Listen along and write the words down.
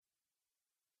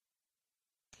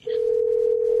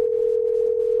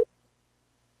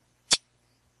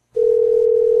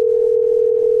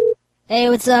Hey,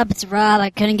 what's up? It's Rob. I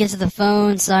couldn't get to the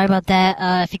phone. Sorry about that.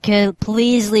 If you could,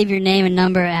 please leave your name and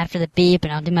number after the beep,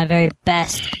 and I'll do my very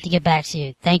best to get back to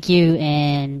you. Thank you,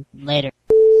 and later.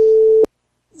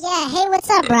 Yeah, hey, what's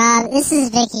up, Rob? This is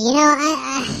Vicky. You know,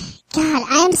 God,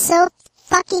 I am so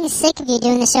fucking sick of you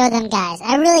doing the show with them guys.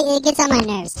 It gets on my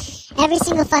nerves. Every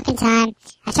single fucking time,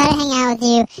 I try to hang out with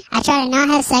you. I try to not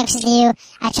have sex with you.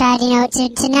 I try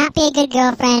to not be a good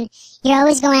girlfriend. You're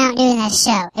always going out and doing that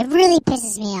show. It really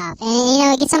pisses me off.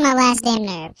 And, it gets on my last damn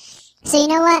nerve. So, you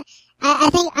know what? I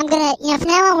think I'm gonna, from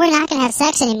now on, we're not gonna have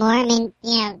sex anymore. I mean,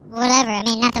 whatever. I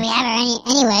mean, not that we ever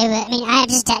anyway, but, I mean, I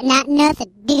just, not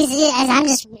nothing. Because I don't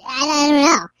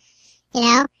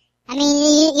know. I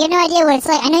mean, you have no idea what it's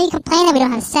like. I know you complain that we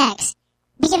don't have sex.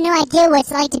 But you have no idea what it's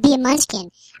like to be a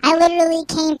munchkin. I literally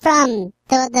came from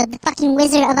the fucking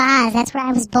Wizard of Oz. That's where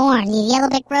I was born. The Yellow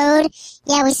Brick Road.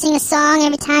 Yeah, we sing a song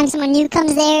every time someone new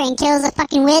comes there and kills a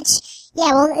fucking witch.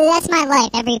 Yeah, well, that's my life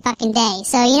every fucking day.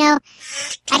 So,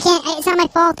 it's not my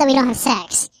fault that we don't have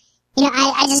sex.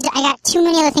 I got too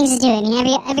many other things to do. I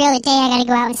mean, every other day I gotta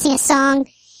go out and sing a song.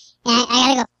 And I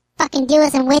gotta go fucking deal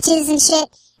with some witches and shit.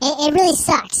 It really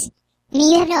sucks. I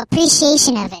mean, you have no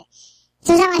appreciation of it.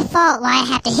 So it's not my fault why I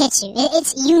have to hit you.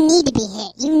 You need to be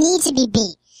hit. You need to be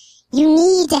beat. You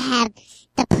need to have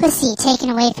the pussy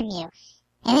taken away from you.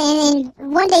 And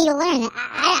one day you'll learn that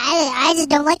I just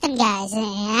don't like them guys. And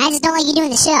I just don't like you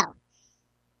doing the show.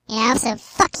 So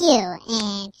fuck you.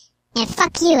 And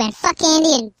fuck you. And fuck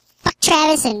Andy. And fuck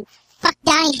Travis. And fuck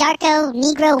Donnie Darko,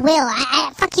 Negro Will.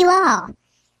 I fuck you all.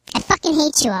 I fucking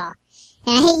hate you all.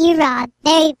 And I hate you, Rob,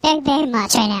 very, very, very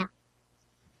much right now.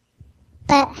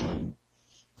 But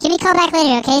give me a call back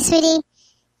later, okay, sweetie?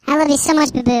 I love you so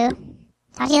much, boo-boo.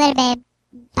 Talk to you later, babe.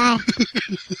 Bye.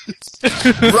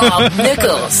 Rob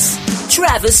Nichols,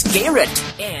 Travis Garrett,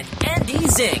 and Andy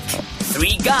Zink.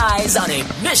 Three guys on a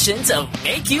mission to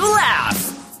make you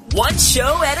laugh. One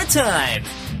show at a time.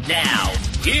 Now,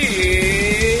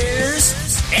 here's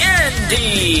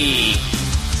Andy.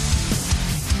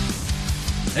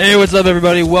 Hey, what's up,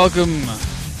 everybody? Welcome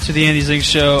to the Andy Zink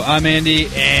Show. I'm Andy,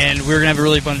 and we're going to have a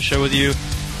really fun show with you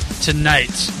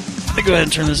tonight. Let me go ahead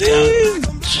and turn this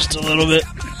down just a little bit.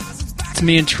 It's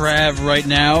me and Trav right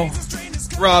now.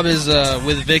 Rob is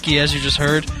with Vicky, as you just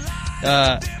heard.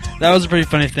 That was a pretty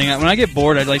funny thing. When I get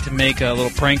bored, I'd like to make a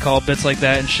little prank call bits like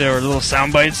that and show her little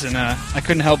sound bites, and I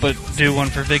couldn't help but do one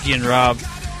for Vicky and Rob,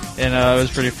 and it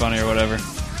was pretty funny or whatever.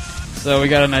 So we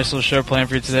got a nice little show planned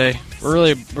for you today.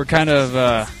 We're kind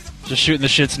of just shooting the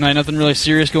shit tonight. Nothing really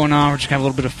serious going on. We're just kind of a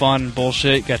little bit of fun and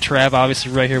bullshit. Got Trav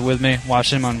obviously right here with me.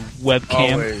 Watch him on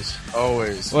webcam.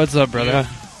 Always. What's up, brother? Yeah.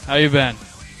 How you been?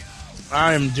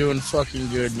 I am doing fucking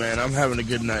good, man. I'm having a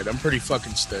good night. I'm pretty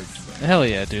fucking stoked. Hell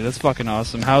yeah, dude. That's fucking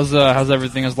awesome. How's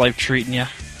everything? How's life treating you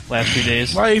last few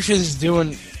days? Life is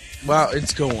doing... Well,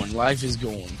 it's going. Life is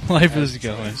going. Life is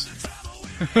going.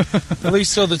 At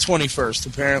least till the 21st.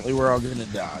 Apparently, we're all gonna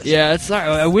die. Yeah,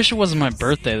 I wish it wasn't my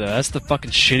birthday, though. That's the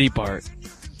fucking shitty part.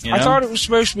 You know? I thought it was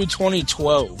supposed to be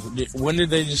 2012. When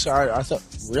did they decide? I thought,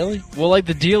 really? Well, like,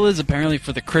 the deal is, apparently,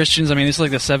 for the Christians, I mean, this is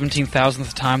like the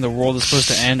 17,000th time the world is supposed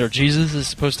to end, or Jesus is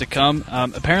supposed to come.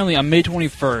 Apparently, on May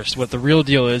 21st, what the real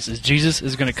deal is Jesus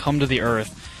is going to come to the earth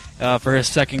for his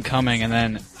second coming, and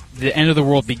then the end of the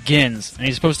world begins, and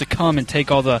he's supposed to come and take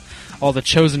all the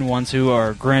chosen ones who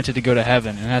are granted to go to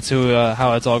heaven, and that's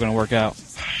how it's all going to work out.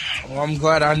 Well, I'm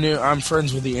glad I'm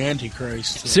friends with the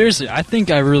Antichrist. Seriously, I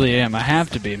think I really am. I have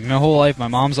to be. My whole life, my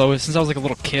mom's always, since I was like a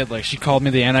little kid, like, she called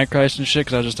me the Antichrist and shit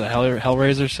because I was just a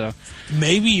hellraiser, so.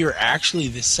 Maybe you're actually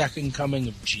the second coming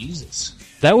of Jesus.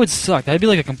 That would suck. That'd be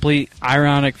like a complete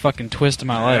ironic fucking twist to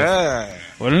my life. Yeah.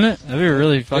 Wouldn't it? That'd be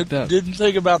really fucked up. Didn't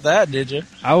think about that, did you?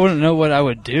 I wouldn't know what I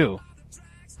would do.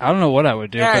 I don't know what I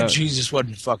would do. Yeah, Jesus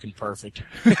wasn't fucking perfect.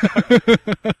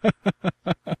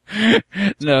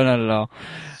 No, not at all.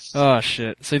 Oh,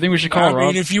 shit. So you think we should call Rob? I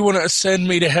mean, if you want to send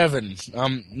me to heaven,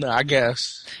 I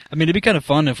guess. I mean, it'd be kind of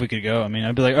fun if we could go. I mean,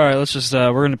 I'd be like, all right, let's just,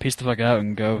 we're going to piece the fuck out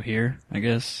and go here, I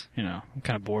guess. I'm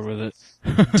kind of bored with it.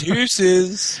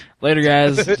 Deuces. Later,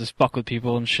 guys. Just fuck with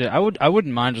people and shit. I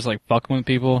wouldn't mind just, like, fucking with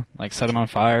people, like, set them on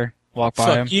fire, walk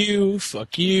by them. Fuck you,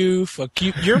 fuck you, fuck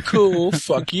you. You're cool,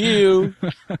 fuck you.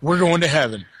 We're going to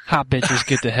heaven. Hot bitches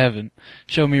get to heaven.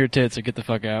 Show me your tits or get the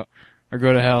fuck out. Or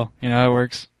go to hell. You know how it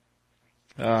works?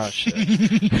 Oh, shit.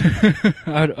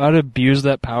 I'd abuse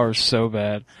that power so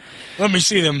bad. Let me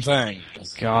see them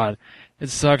things. God. It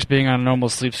sucks being on a normal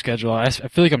sleep schedule. I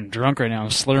feel like I'm drunk right now.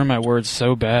 I'm slurring my words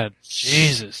so bad.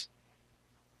 Jesus.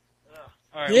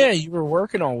 Right, yeah, you were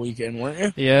working all weekend,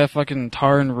 weren't you? Yeah, fucking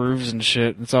tarring roofs and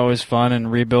shit. It's always fun,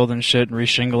 and rebuilding shit and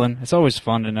reshingling. It's always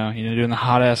fun to know, doing the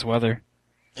hot-ass weather.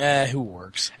 Who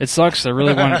works? It sucks. I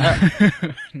really want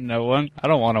no one. I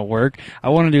don't want to work. I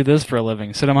want to do this for a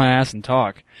living. Sit on my ass and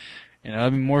talk. You know,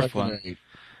 that'd be more fun.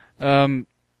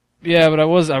 Yeah, but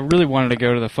I really wanted to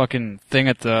go to the fucking thing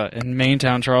in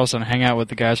Maintown, Charleston, and hang out with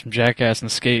the guys from Jackass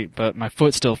and skate, but my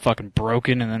foot's still fucking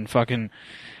broken, and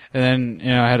then,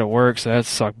 you know, I had to work, so that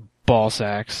sucked ball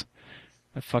sacks.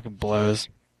 That fucking blows.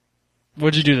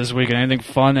 What'd you do this weekend? Anything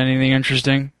fun? Anything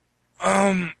interesting?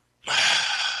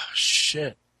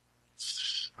 Shit.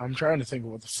 I'm trying to think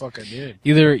of what the fuck I did.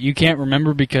 Either you can't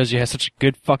remember because you had such a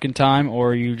good fucking time,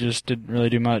 or you just didn't really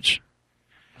do much.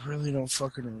 I really don't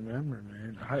fucking remember,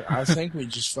 man. I think we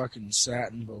just fucking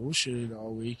sat and bullshitted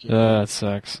all weekend. That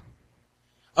sucks.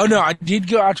 Oh, no, I did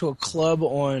go out to a club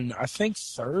on, I think,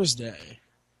 Thursday.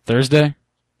 Thursday?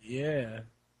 Yeah.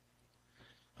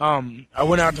 I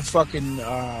went out to fucking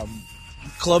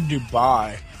Club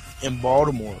Dubai in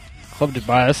Baltimore. Club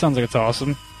Dubai, that sounds like it's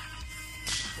awesome.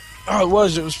 Oh,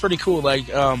 it was pretty cool. Like,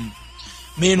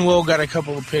 me and Will got a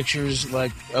couple of pictures,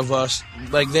 like, of us.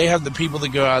 Like, they have the people that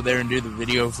go out there and do the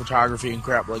video photography and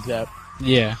crap like that.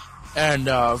 Yeah. And,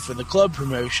 for the club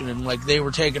promotion, and, like, they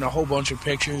were taking a whole bunch of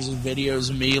pictures and videos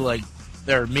of me,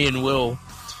 me and Will,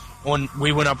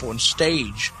 we went up on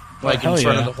stage, like, in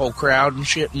front of the whole crowd and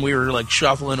shit, and we were, like,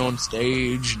 shuffling on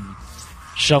stage and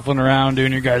shuffling around,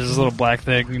 doing your guys' little black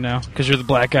thing, you know, because you're the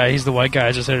black guy, he's the white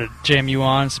guy, just there to jam you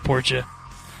on, support you.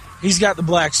 He's got the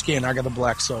black skin, I got the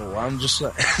black soul. I'm just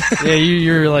like... Yeah,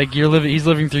 he's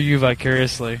living through you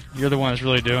vicariously. You're the one that's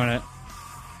really doing it.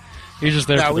 He's just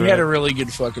there for we had a really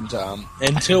good fucking time.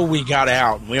 Until we got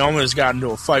out. We almost got into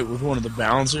a fight with one of the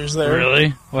bouncers there.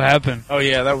 Really? What happened? Oh,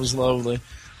 yeah, that was lovely.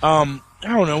 I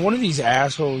don't know, one of these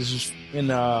assholes is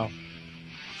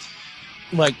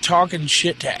talking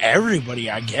shit to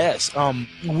everybody, I guess.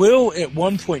 Will at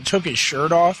one point took his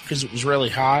shirt off because it was really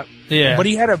hot. Yeah. But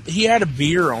he had a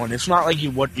beer on. It's not like he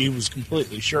was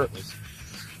completely shirtless.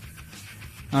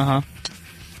 Uh-huh.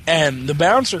 And the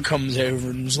bouncer comes over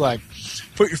and was like,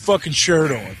 "Put your fucking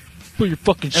shirt on." Put your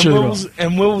fucking shirt on.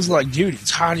 And Will was like, "Dude,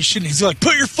 it's hot as shit." And he's like,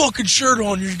 "Put your fucking shirt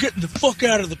on. You're getting the fuck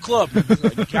out of the club." And he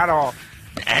like, got all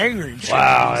angry and shit.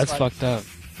 Wow, that's fucked up.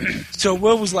 So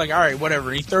Will was like, all right,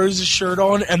 whatever. He throws his shirt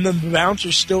on, and then the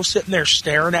bouncer's still sitting there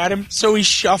staring at him, so he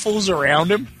shuffles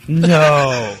around him.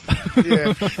 No.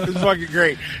 Yeah, it's fucking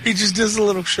great. He just does a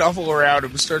little shuffle around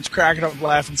him and starts cracking up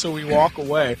laughing, so we walk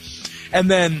away.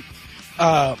 And then,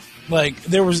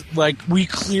 we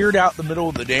cleared out the middle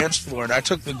of the dance floor, and I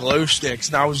took the glow sticks,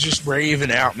 and I was just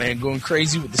raving out, man, going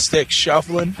crazy with the sticks,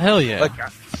 shuffling. Hell yeah. Like,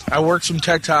 I worked some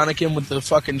tectonic in with the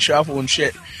fucking shuffle and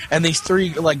shit, and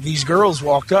these girls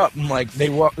walked up, and, like,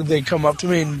 they come up to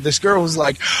me, and this girl was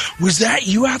like, "Was that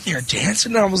you out there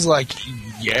dancing?" And I was like,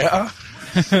 "Yeah."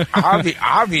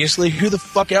 Obviously, who the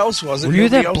fuck else was it? Were you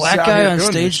that black guy on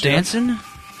stage dancing?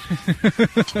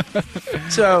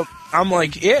 So, I'm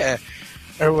like, "Yeah."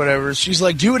 Or whatever. She's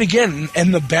like, "Do it again."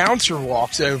 And the bouncer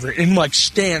walks over and, like,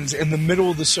 stands in the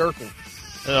middle of the circle.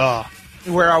 Ugh.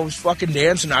 Where I was fucking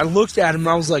dancing. I looked at him and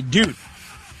I was like, "Dude,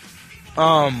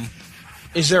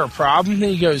 is there a problem?"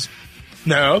 And he goes,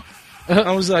 "No."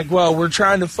 I was like, "Well, we're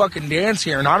trying to fucking dance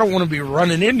here and I don't want to be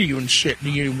running into you and shit. Do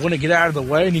you want to get out of the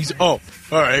way?" And he's, "Oh,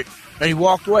 alright." And he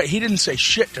walked away. He didn't say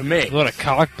shit to me. What a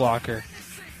cock blocker.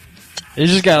 You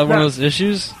just got one of those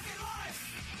issues?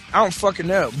 I don't fucking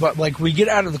know. But, like, we get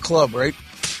out of the club, right?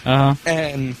 Uh-huh.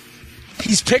 And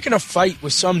he's picking a fight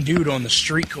with some dude on the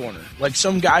street corner. Like,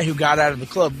 some guy who got out of the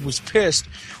club was pissed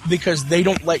because they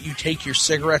don't let you take your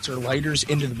cigarettes or lighters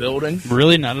into the building.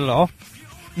 Really? Not at all?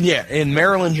 Yeah, in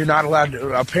Maryland, you're not allowed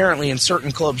to, apparently in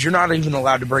certain clubs, you're not even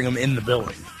allowed to bring them in the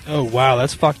building. Oh, wow,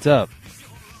 that's fucked up.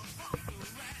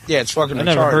 Yeah, it's fucking retarded. I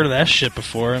never heard of that shit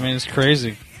before. I mean, it's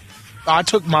crazy. I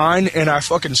took mine and I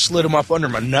fucking slid them up under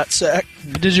my nutsack.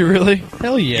 Did you really?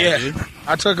 Hell yeah, dude.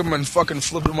 I took them and fucking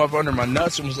flipped them up under my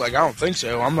nuts and was like, "I don't think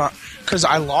so. I'm not," because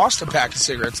I lost a pack of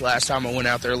cigarettes last time I went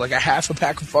out there, like a half a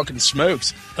pack of fucking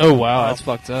smokes. Oh wow, that's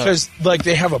fucked up. Because like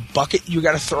they have a bucket you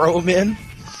got to throw them in,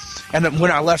 and then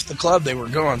when I left the club they were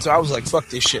gone. So I was like, "Fuck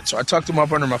this shit." So I tucked them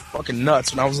up under my fucking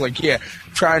nuts and I was like, "Yeah,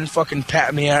 try and fucking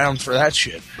pat me down for that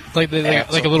shit." Like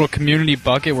a little community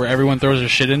bucket where everyone throws their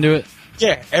shit into it.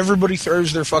 Yeah, everybody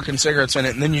throws their fucking cigarettes in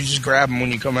it, and then you just grab them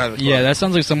when you come out of the club. Yeah, that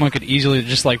sounds like someone could easily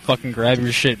just, like, fucking grab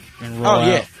your shit and roll out.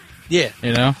 Oh, yeah. Yeah.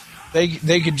 You know? They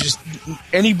could just...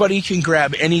 Anybody can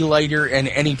grab any lighter and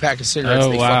any pack of cigarettes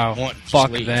they fucking want.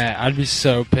 Fuck that. I'd be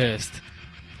so pissed.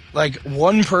 Like,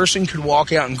 one person could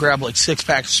walk out and grab, like, 6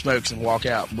 packs of smokes and walk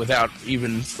out without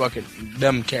even fucking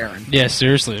them caring. Yeah,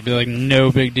 seriously. It'd be like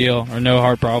no big deal, or no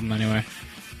hard problem anyway.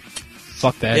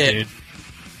 Fuck that, dude.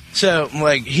 So,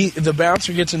 like, the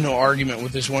bouncer gets into an argument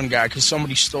with this one guy because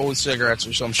somebody stole his cigarettes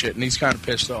or some shit, and he's kind of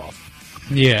pissed off.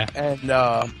 Yeah.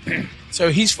 And so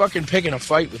he's fucking picking a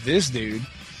fight with this dude.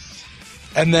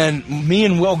 And then me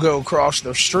and Will go across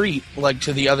the street, like,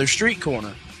 to the other street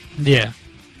corner. Yeah.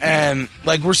 And,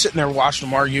 like, we're sitting there watching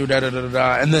them argue,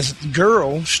 da-da-da-da-da. And this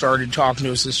girl started talking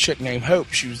to us, this chick named Hope.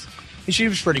 She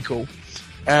was pretty cool.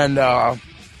 And I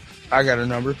got her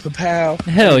number. Pal.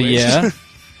 Hell Anyways. yeah.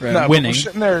 Right. No, Winning. we're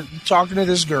sitting there talking to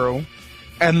this girl,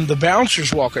 and the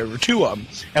bouncers walk over, 2 of them.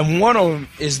 And one of them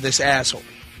is this asshole.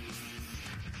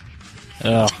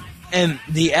 Oh. And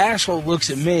the asshole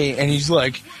looks at me, and he's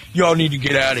like, y'all need to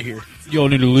get out of here. Y'all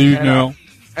need to leave And now.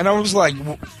 And I was like,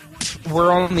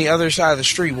 we're on the other side of the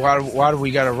street. Why do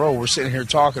we got to roll? We're sitting here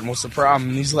talking. What's the problem?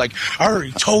 And he's like, I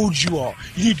already told you all.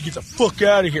 You need to get the fuck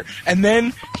out of here. And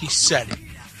then he said it.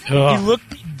 He Ugh.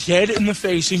 looked me dead in the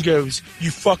face and goes, you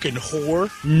fucking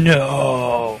whore.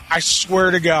 No. I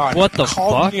swear to God. What the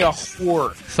called fuck? me a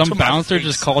whore. Some to my bouncer face.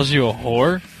 just calls you a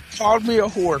whore? Called me a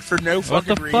whore for no What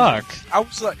fucking the reason. fuck? I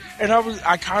was like, and I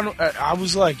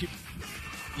was like,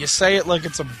 you say it like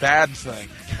it's a bad thing.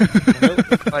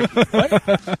 Like,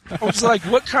 what? I was like,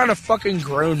 what kind of fucking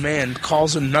grown man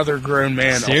calls another grown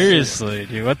man a whore? Seriously,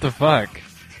 dude, what the fuck?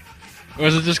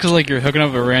 Was it just because, like, you're hooking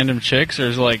up with random chicks, or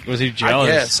was he jealous?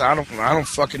 I guess. I don't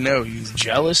fucking know. He's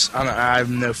jealous? I have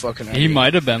no fucking idea. He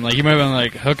might have been. Like, he might have been,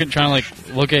 like, trying to, like,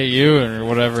 look at you or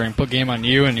whatever and put game on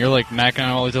you, and you're, like, macking on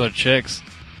all these other chicks.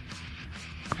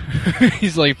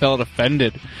 He's, like, felt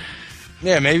offended.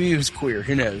 Yeah, maybe he was queer.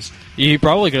 Who knows? He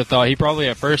probably could have thought,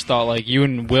 at first thought, like, you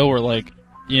and Will were, like,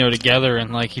 you know, together,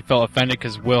 and, like, he felt offended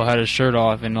because Will had his shirt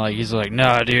off, and, like, he's like,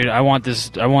 nah, dude, I want this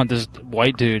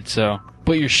white dude, so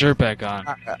put your shirt back on.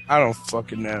 I don't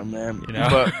fucking know, man. You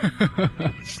know?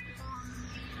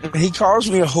 But he calls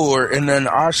me a whore, and then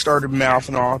I started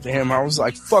mouthing off to him. I was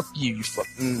like, fuck you, you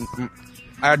fucking...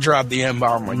 I dropped the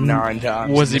M-bomb like 9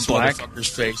 times. Was he in this black? motherfucker's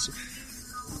face.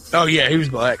 Oh, yeah, he was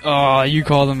black. Oh, you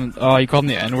called him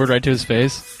the N-word right to his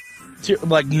face?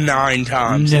 Like 9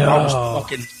 times. No. I was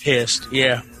fucking pissed.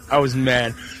 Yeah, I was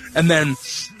mad. And then...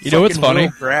 You know what's fucking funny?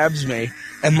 Will grabs me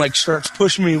and, like, starts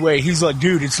pushing me away. He's like,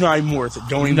 dude, it's not even worth it.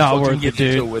 Don't even Not fucking worth get it,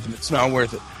 dude. into it with him. It's not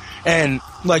worth it. And,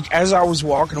 like, as I was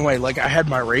walking away, like, I had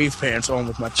my rave pants on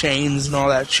with my chains and all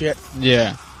that shit.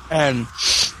 Yeah. And...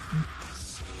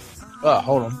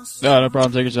 hold on. No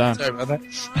problem. Take your time. Sorry about that.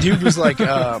 Dude was like,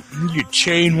 you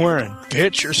chain wearing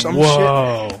bitch or some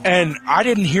Whoa. shit. And I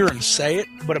didn't hear him say it,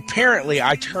 but apparently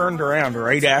I turned around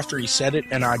right after he said it,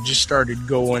 and I just started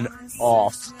going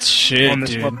off Shit, on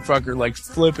this dude. motherfucker, like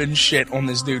flipping shit on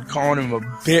this dude, calling him a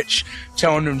bitch,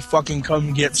 telling him to fucking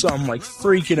come get something, like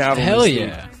freaking out on Hell this dude.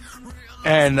 yeah.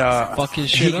 And, Fuck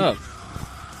his shit up.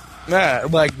 yeah,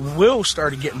 like, Will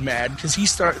started getting mad because he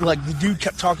started, like, the dude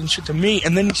kept talking shit to me,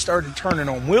 and then he started turning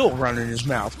on Will, running his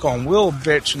mouth, calling Will a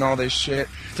bitch and all this shit.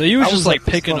 So you were I just was like like,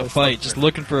 this picking a fight, motherfucker. just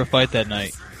looking for a fight that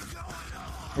night,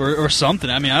 or something.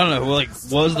 I mean, I don't know. Like,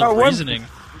 what was the Oh, it wasn't- reasoning?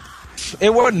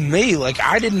 It wasn't me. Like,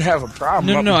 I didn't have a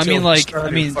problem. No, up I mean, until like, he started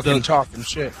I mean, fucking the- talking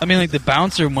shit. I mean, like the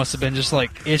bouncer must have been just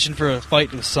like itching for a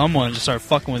fight with someone and just start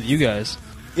fucking with you guys.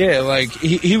 Yeah, like,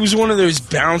 he was one of those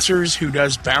bouncers who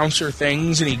does bouncer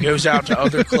things, and he goes out to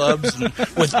other clubs and,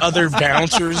 with other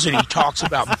bouncers, and he talks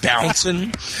about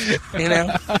bouncing, you know?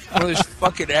 One of those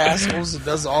fucking assholes that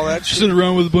does all that shit. Sit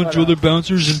around with a bunch of other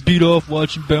bouncers and beat off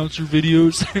watching bouncer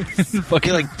videos. He,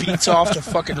 Fucking like, beats off the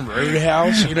fucking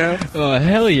Roadhouse, you know? oh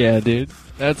hell yeah, dude!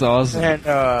 That's awesome.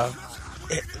 And,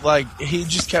 like, he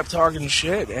just kept talking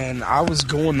shit, and I was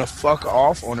going the fuck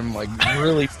off on him, like,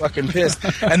 really fucking pissed.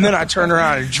 And then I turned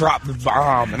around and dropped the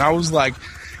bomb, and I was like,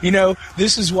 you know,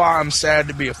 this is why I'm sad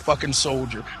to be a fucking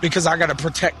soldier, because I gotta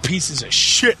protect pieces of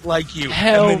shit like you.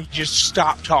 Hell. And then he just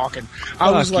stopped talking. I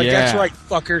was Fuck like, that's yeah. right,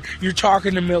 fucker, you're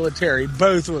talking to military,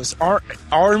 both of us.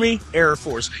 Army, Air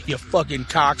Force, you fucking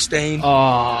cockstain.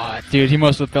 Oh, dude, he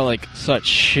must have felt like such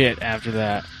shit after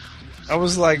that. I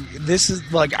was like, this is,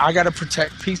 like, I gotta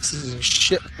protect pieces of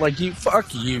shit like you.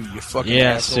 Fuck you, you fucking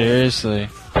Yeah, asshole. seriously.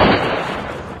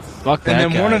 Fuck that And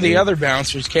then guy, one of the dude. other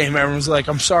bouncers came over and was like,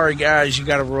 I'm sorry, guys, you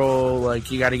gotta roll. Like,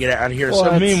 you gotta get out of here. So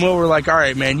What? me and Will were like, all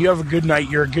right, man, you have a good night.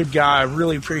 You're a good guy. I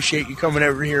really appreciate you coming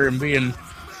over here and being,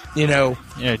 you know,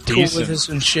 Yeah, cool with decent. us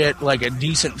and shit, like a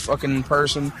decent fucking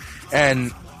person.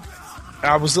 And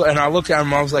I looked at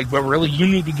him, I was like, but really, you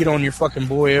need to get on your fucking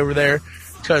boy over there,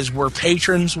 because we're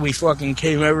patrons. We fucking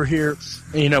came over here,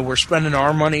 you know, we're spending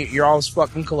our money at your all's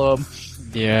fucking club.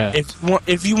 Yeah.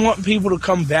 If you want people to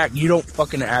come back, you don't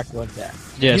fucking act like that.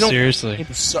 Yeah, You don't- seriously.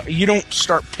 You don't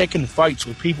start picking fights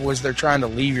with people as they're trying to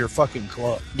leave your fucking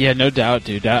club. Yeah, no doubt,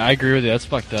 dude. I agree with you. That's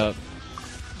fucked up.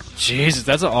 Jesus,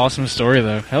 that's an awesome story,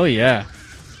 though. Hell yeah.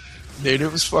 Dude,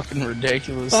 it was fucking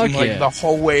ridiculous. Fuck And like yeah. the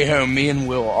whole way home, me and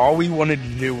Will, all we wanted to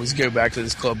do was go back to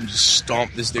this club and just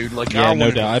stomp this dude. Like, Yeah, I no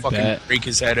wanted doubt, I to fucking bet. break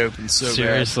his head open so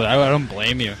Seriously, I don't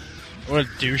blame you. What a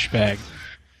douchebag. bad.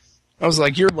 I was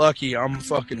like, you're lucky I'm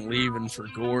fucking leaving for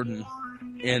Gordon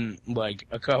in like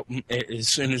a couple, as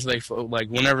soon as they, like,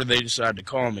 whenever they decide to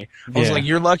call me. I was Yeah. like,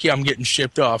 you're lucky I'm getting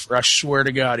shipped off, or I swear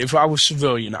to God, if I was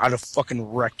civilian, I'd have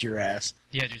fucking wrecked your ass.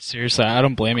 Yeah, dude, seriously, I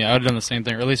don't blame you. I would have done the same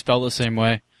thing, or at least felt the same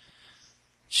way.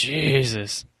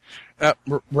 Jesus.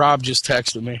 Rob just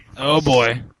texted me. Oh,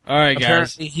 boy. All right, guys.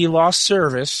 Apparently, he lost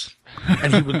service,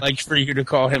 and he would like for you to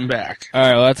call him back. All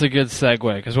right, well, that's a good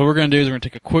segue, because what we're going to do is we're going to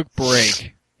take a quick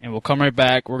break, and we'll come right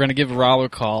back. We're going to give Rob a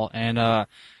call, and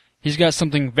he's got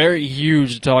something very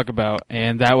huge to talk about,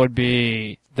 and that would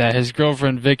be that his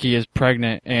girlfriend, Vicky, is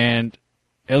pregnant, and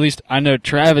at least I know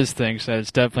Travis thinks that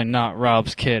it's definitely not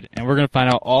Rob's kid, and we're going to find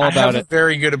out all I about have a it.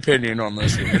 very good opinion on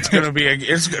this one. It's gonna be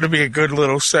a good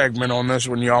little segment on this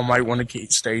one. Y'all might want to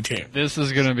stay tuned. This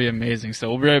is going to be amazing. So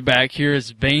we'll be right back. Here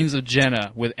is Veins of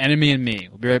Jenna with Enemy and Me.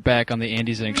 We'll be right back on the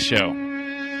Andy Zink Show.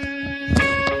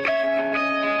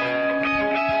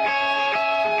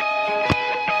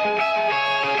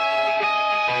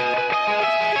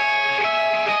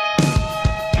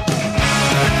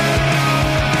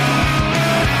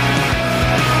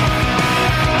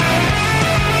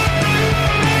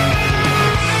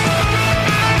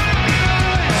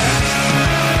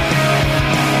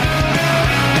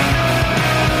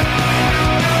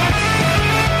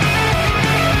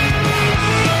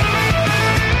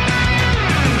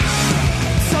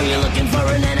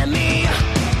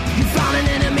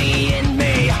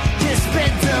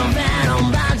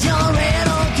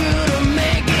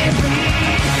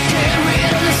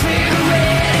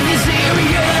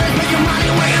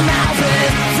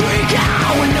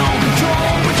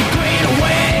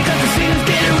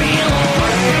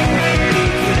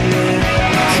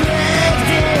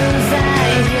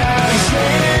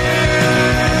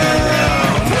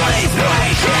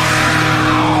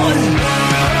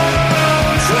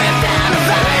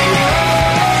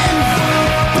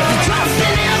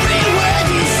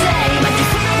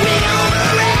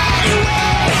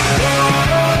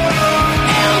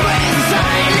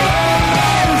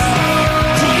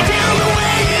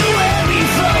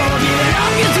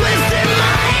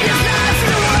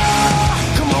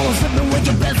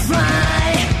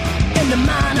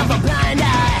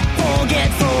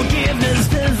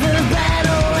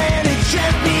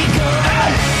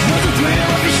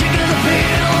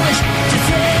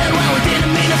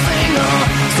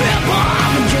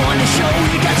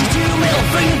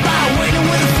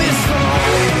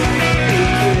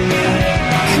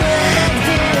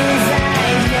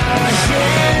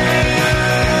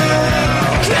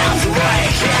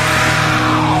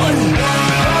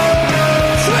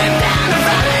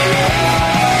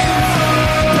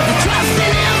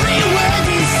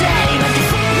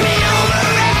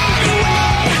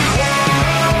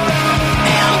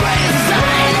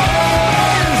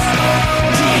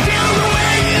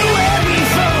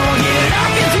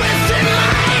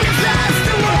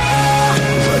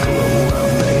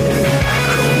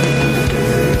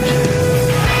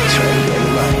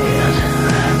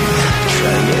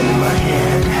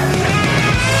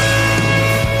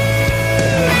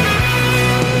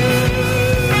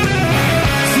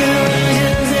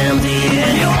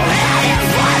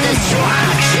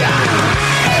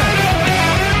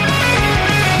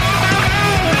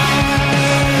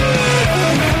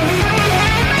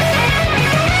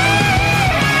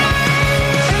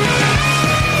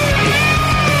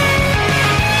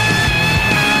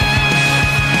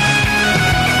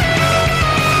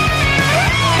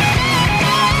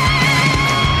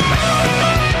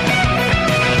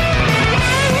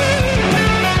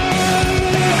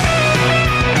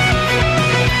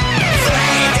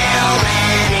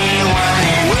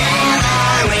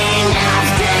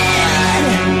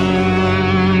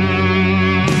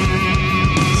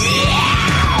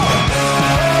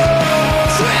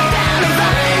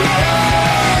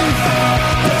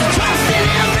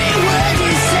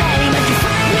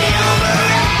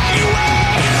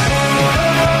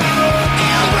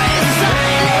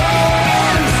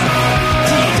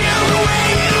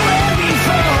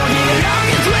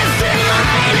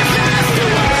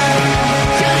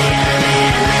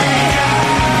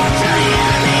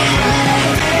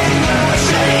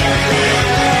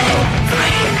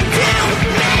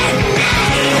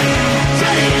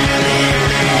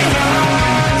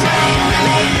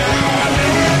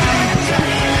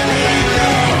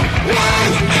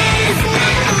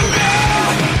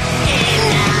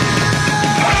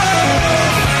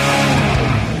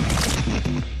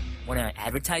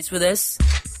 advertise with us?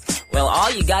 Well, all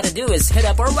you gotta do is hit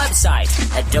up our website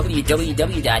at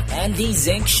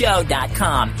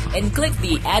www.andyzinkshow.com and click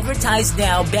the Advertise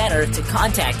Now banner to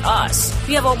contact us.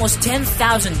 We have almost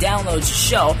 10,000 downloads a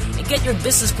show and get your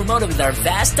business promoted with our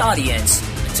vast audience.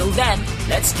 Until then,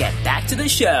 let's get back to the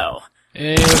show.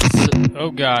 Hey,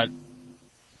 oh God.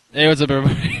 Hey, what's up,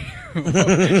 everybody?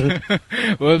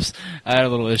 Whoops, I had a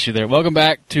little issue there. Welcome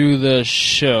back to the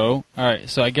show. Alright,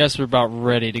 so I guess we're about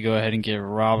ready to go ahead and give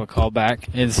Rob a call back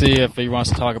and see if he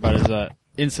wants to talk about his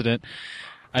incident.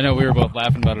 I know we were both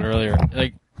laughing about it earlier.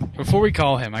 Like, before we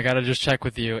call him, I gotta just check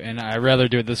with you, and I'd rather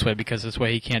do it this way because this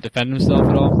way he can't defend himself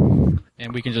at all,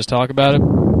 and we can just talk about it.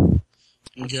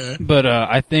 Okay. But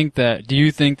do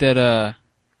you think that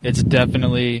it's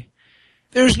definitely...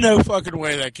 There's no fucking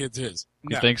way that kid's his.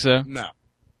 No. You think so? No.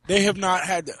 They have not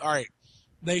had... Alright,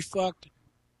 they fucked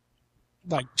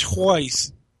like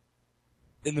twice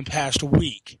in the past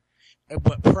week.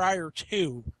 But prior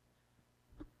to,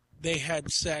 they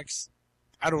had sex,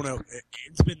 I don't know,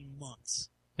 it's been months.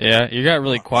 Yeah, you got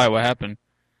really quiet. What happened?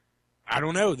 I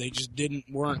don't know, they just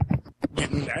weren't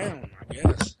getting down, I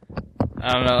guess.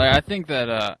 I don't know. Like, I think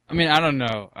that. I don't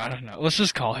know. Let's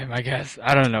just call him. I guess.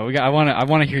 I don't know. I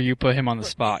want to hear you put him on the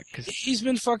spot because he's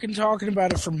been fucking talking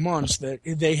about it for months that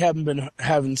they haven't been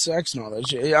having sex and all that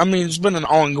shit. I mean, it's been an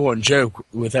ongoing joke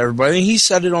with everybody. He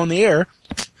said it on the air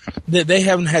that they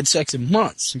haven't had sex in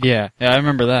months. Yeah, I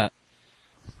remember that.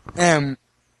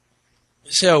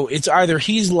 So it's either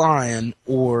he's lying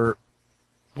or.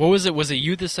 What was it? Was it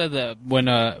you that said that when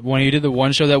you did the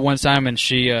one show that one time and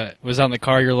she was out in the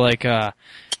car? You're like,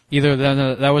 either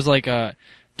that was like,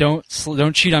 don't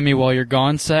cheat on me while you're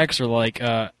gone, sex, or like,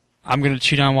 I'm gonna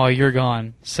cheat on while you're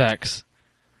gone, sex.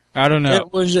 I don't know.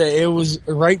 It was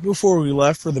right before we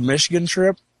left for the Michigan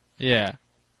trip. Yeah.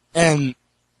 And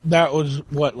that was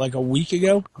what, like a week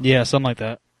ago? Yeah, something like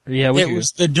that. Yeah, it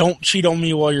was the don't cheat on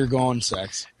me while you're gone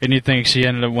sex. And you think she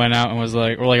went out and was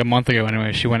like, or like a month ago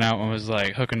anyway, she went out and was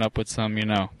like hooking up with some,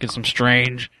 get some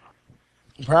strange.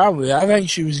 Probably. I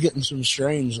think she was getting some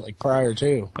strange like prior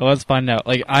to. Well, let's find out.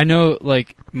 Like, I know,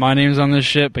 like, my name's on this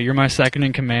shit, but you're my second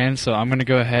in command, so I'm gonna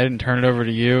go ahead and turn it over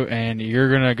to you, and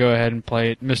you're gonna go ahead and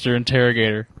play Mr.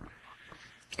 Interrogator.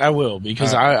 I will,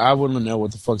 because I wouldn't know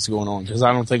what the fuck's going on, because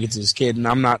I don't think it's his kid, and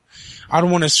I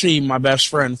don't want to see my best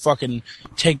friend fucking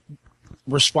take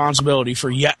responsibility for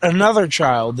yet another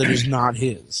child that is not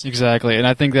his. Exactly, and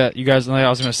I think that you guys, like I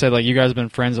was going to say, like, you guys have been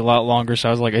friends a lot longer, so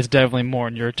I was like, it's definitely more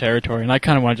in your territory, and I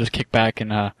kind of want to just kick back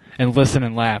and listen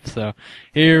and laugh, so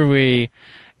here we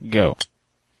go.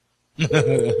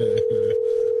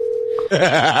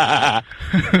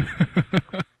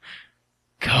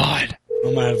 God.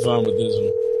 I'm gonna have fun with this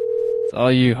one. It's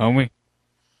all you, homie.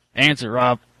 Answer,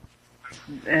 Rob.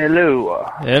 Hello.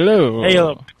 Hello. Hey,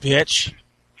 little bitch.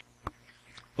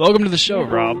 Welcome to the show,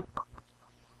 Rob.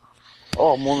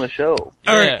 Oh, I'm on the show.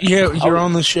 All right, yeah, you're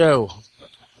on the show.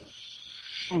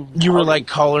 You were like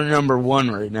caller number 1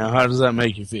 right now. How does that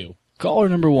make you feel? Caller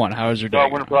number 1. How was your day? Do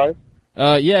I win a prize?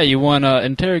 Yeah, you won a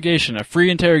free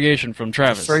interrogation from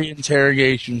Travis. Free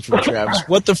interrogation from Travis.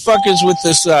 What the fuck is with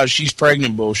this she's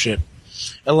pregnant bullshit?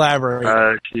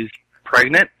 Elaborate. She's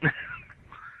pregnant.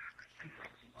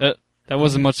 That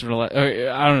wasn't much of an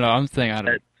I don't know. I'm thinking I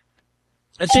don't.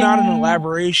 It's not an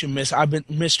elaboration, Miss.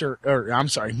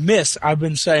 Miss. I've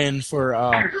been saying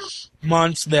for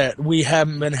months that we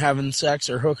haven't been having sex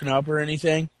or hooking up or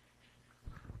anything.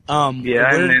 Yeah, where and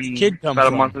did then the kid come about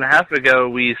from? a month and a half ago,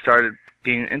 we started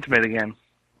being intimate again.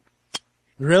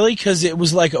 Really? Because it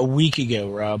was like a week ago,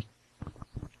 Rob.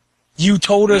 You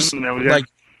told us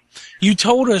you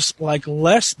told us like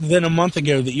less than a month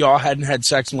ago that y'all hadn't had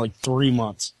sex in like 3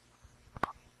 months.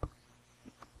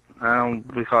 I don't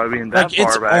recall it being that like far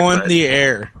it's back. on the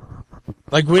air.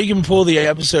 Like we can pull the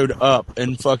episode up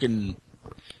and fucking.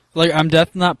 Like, I'm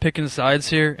definitely not picking sides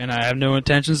here, and I have no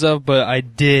intentions of, but I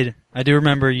do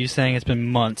remember you saying it's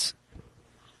been months.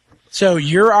 So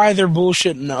you're either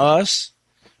bullshitting us,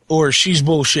 or she's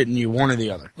bullshitting you, one or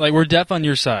the other. Like, we're deaf on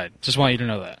your side. Just want you to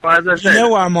know that. Well, as I said, You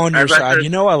know I'm on your as I side. said- You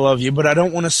know I love you, but I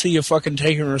don't want to see you fucking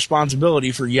taking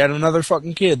responsibility for yet another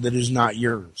fucking kid that is not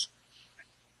yours.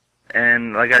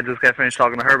 And like I just got finished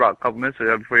talking to her about a couple minutes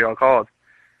ago before y'all called.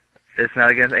 It's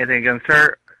not against anything against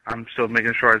her. I'm still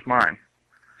making sure it's mine.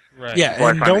 Right. Yeah, Well,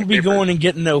 I and find don't it be different. going and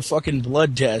getting no fucking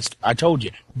blood test. I told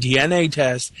you. DNA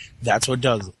test, that's what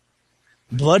does it.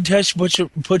 Blood test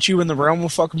puts you in the realm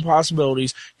of fucking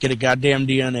possibilities. Get a goddamn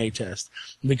DNA test.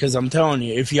 Because I'm telling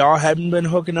you, if y'all hadn't been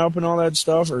hooking up and all that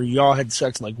stuff, or y'all had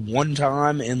sex like one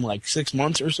time in like 6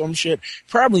 months or some shit,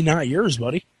 probably not yours,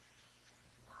 buddy.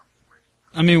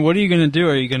 I mean, what are you gonna do?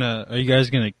 Are you guys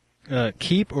gonna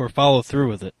keep or follow through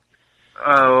with it?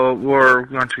 We're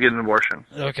going to get an abortion.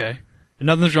 Okay.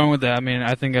 Nothing's wrong with that. I mean,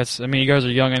 I think that's. I mean, you guys are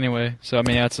young anyway, so I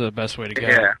mean, that's the best way to go.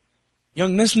 Yeah.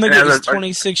 Young, this nigga is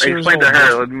 26 years old. I explained to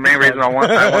her, the main reason I want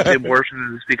the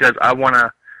abortion is because I want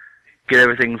to get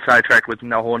everything sidetracked with the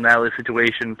whole Natalie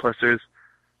situation. Plus, there's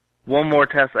one more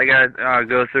test I got to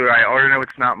go through. I already know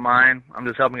it's not mine. I'm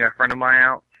just helping a friend of mine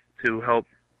out to help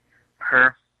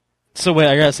her. So wait,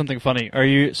 I got something funny.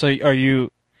 You're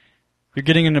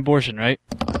getting an abortion, right?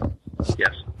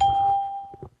 Yes.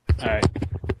 All right.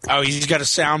 Oh, he's got a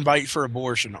sound bite for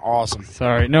abortion. Awesome.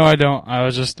 Sorry. No, I don't. I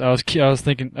was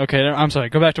thinking, okay, I'm sorry.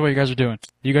 Go back to what you guys are doing.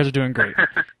 You guys are doing great.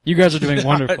 You guys are doing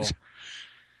wonderful.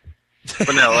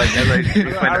 But no, like, as I explained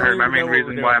to her, my main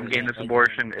reason why I'm getting this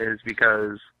abortion is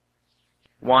because,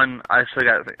 one, I still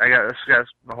got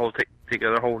the whole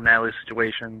the whole Natalie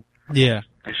situation. Yeah.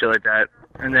 And shit like that.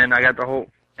 And then I got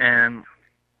and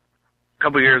a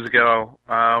couple years ago,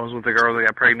 I was with a girl that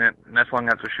got pregnant, and that's long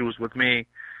after she was with me.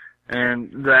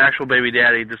 And the actual baby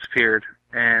daddy disappeared,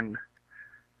 and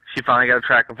she finally got a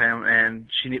track of him, and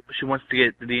she wants to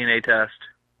get the DNA test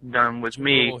done with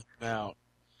me, so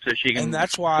she can and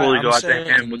that's why fully I'm go saying,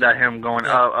 after him without him going,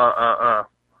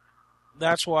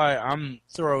 That's why I'm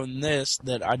throwing this,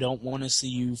 that I don't want to see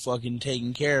you fucking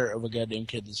taking care of a goddamn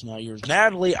kid that's not yours.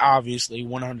 Natalie, obviously,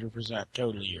 100%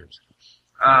 totally yours.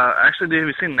 Actually, have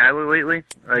you seen Natalie lately?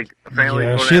 Like, apparently,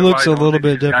 yeah, she looks a little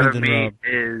bit different than me Rob.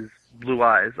 Is blue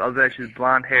eyes. Other than that, she's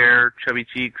blonde hair, chubby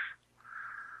cheeks.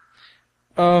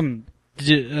 I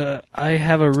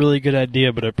have a really good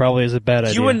idea, but it probably is a bad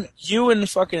idea. You and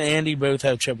fucking Andy both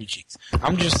have chubby cheeks.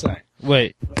 I'm just saying.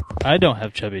 Wait, I don't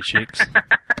have chubby cheeks.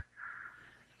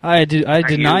 I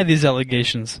deny these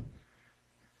allegations.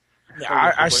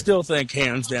 Yeah, I still think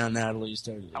hands down Natalie's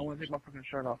totally. I want to take my fucking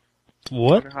shirt off.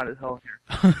 What? It's hot as hell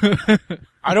here.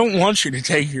 I don't want you to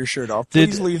take your shirt off.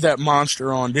 Please leave that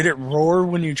monster on. Did it roar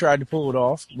when you tried to pull it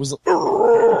off? Was it? No,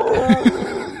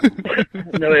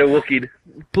 it wookied.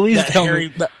 Please tell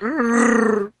me.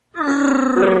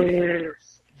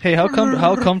 Hey, how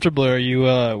comfortable are you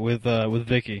with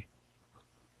Vicky?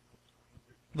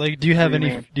 Like, do you have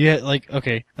any? Do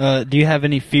you have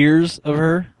any fears of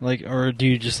her? Like, or do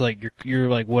you just like you're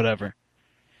like whatever?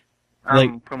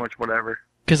 Pretty much whatever.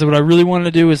 Because what I really wanted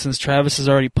to do is, since Travis is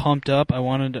already pumped up, I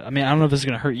wanted to. I mean, I don't know if this is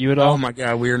gonna hurt you at all. Oh my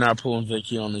god, we are not pulling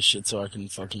Vicky on this shit, so I can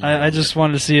fucking. I just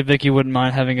wanted to see if Vicky wouldn't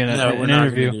mind having an we're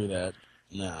interview. not gonna do that.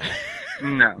 No.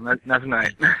 No, not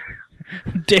tonight.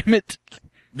 Damn it!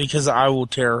 Because I will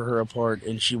tear her apart,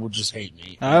 and she will just hate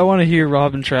me. I want to hear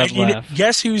Rob and Trav laugh.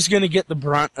 Guess who's gonna get the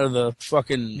brunt of the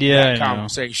fucking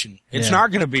conversation? It's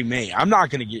not gonna be me. I'm not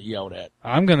gonna get yelled at.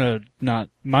 I'm gonna not.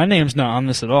 My name's not on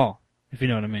this at all. If you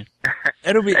know what I mean.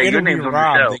 It'll be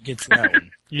Rob that gets that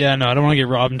one. Yeah, no, I don't want to get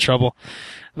Rob in trouble.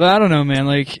 But I don't know, man.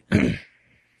 Like,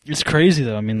 it's crazy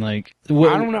though. I mean, like, I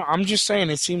don't know. I'm just saying,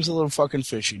 it seems a little fucking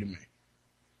fishy to me.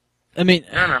 I mean,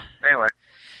 I don't know. Anyway,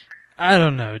 I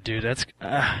don't know, dude. That's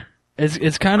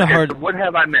it's kind of hard. So what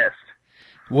have I missed?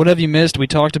 What have you missed? We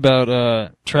talked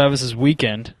about Travis's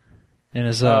weekend and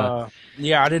his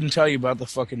yeah, I didn't tell you about the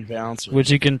fucking bouncer, which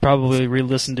you can probably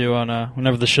re-listen to on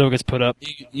whenever the show gets put up.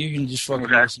 You can just fucking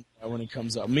listen to that when it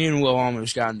comes up. Me and Will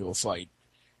almost got into a fight.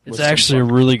 It's actually a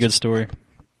really good story.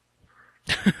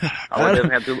 I'll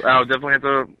definitely have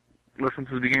to listen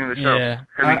to the beginning of the show. Yeah.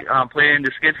 Have you played any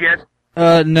skits yet?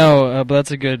 No, but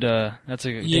that's a good.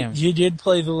 You did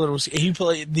play the little. He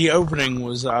played the opening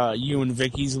was you and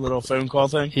Vicky's little phone call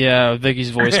thing. Yeah,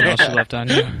 Vicky's voicemail she left on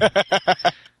you.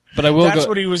 But I will. That's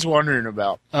what he was wondering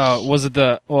about. Oh, was it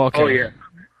the? Well, okay. Oh yeah.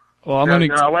 Well, I'm gonna.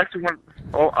 No, I actually want.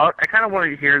 I kind of want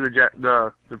to hear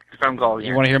the phone call again.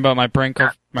 You want to hear about my prank call?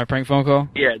 My prank phone call?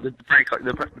 Yeah, the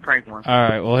prank one. All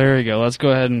right. Well, here we go. Let's go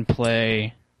ahead and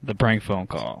play the prank phone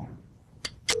call.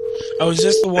 Oh, is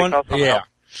this the one? Yeah.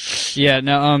 Yeah.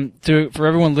 Now, for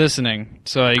everyone listening,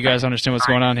 so you guys understand what's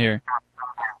going on here.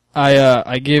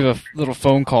 I gave a little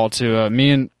phone call to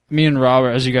me and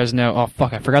Robert, as you guys know. Oh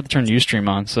fuck! I forgot to turn Ustream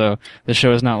on, so the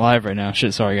show is not live right now.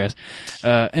 Shit, sorry guys.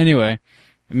 Anyway,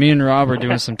 me and Rob were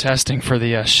doing some testing for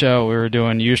the show. We were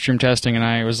doing Ustream testing, and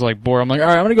I was like bored. I'm like, all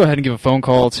right, I'm gonna go ahead and give a phone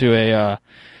call to a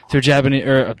Japanese,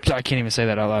 or I can't even say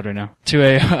that out loud right now.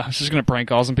 I was just gonna prank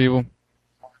call some people.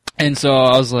 And so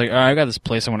I was like, all right, I got this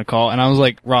place I want to call. And I was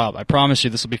like, Rob, I promise you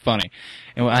this will be funny.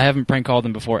 And I haven't prank called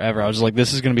them before ever. I was like,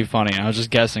 this is going to be funny. And I was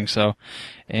just guessing, so.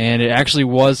 And it actually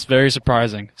was very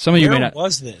surprising. Some of you may not. Where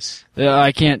was this?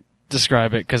 I can't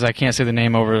describe it because I can't say the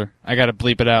name over. I got to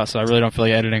bleep it out, so I really don't feel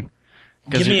like editing.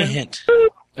 Give me a hint.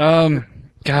 God,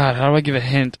 how do I give a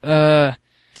hint?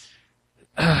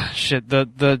 Shit,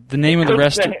 the name of the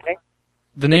restaurant.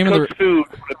 The name of Cook food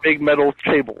on a big metal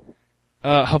table.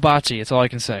 hibachi. That's all I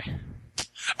can say.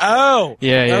 Oh.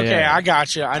 Yeah. Okay, I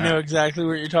got you. I know exactly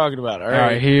what you're talking about. All All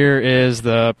right, here is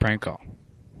the prank call.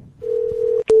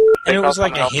 And it was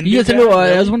like a Hindu Yes, guy, hello. I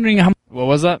really? was wondering how. What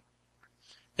was that?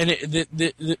 And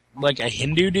like a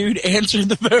Hindu dude answered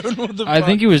the phone with the I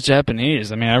think he was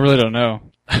Japanese. I mean, I really don't know.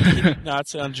 He did not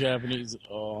sound Japanese at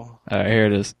all. All right, here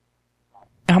it is.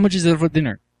 How much is it for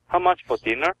dinner? How much for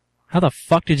dinner? How the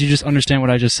fuck did you just understand what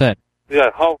I just said? Yeah,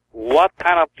 what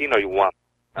kind of dinner you want?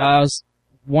 I was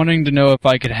wanting to know if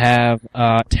I could have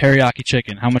teriyaki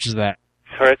chicken. How much is that?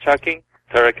 Teriyaki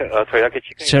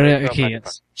chicken? Teriyaki,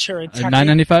 yes. Chiritaki.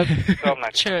 $9.95?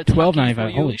 $12.95.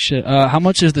 $12.95. Holy shit. How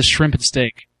much is the shrimp and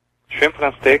steak? Shrimp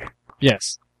and steak?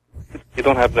 Yes. You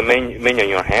don't have the menu in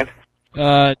your hand?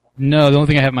 No, the only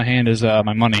thing I have in my hand is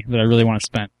my money that I really want to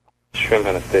spend. Shrimp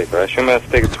and steak, right? Shrimp and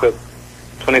steak is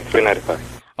 $23.95.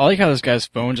 I like how this guy's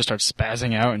phone just starts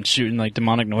spazzing out and shooting like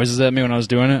demonic noises at me when I was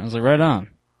doing it. I was like, right on.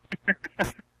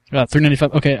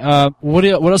 $3.95. Okay. What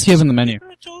else do you have in the menu?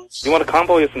 You want a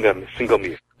combo or single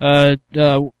meal?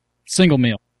 Single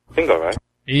meal. Single, right?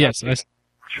 Yes.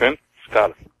 Shrimp,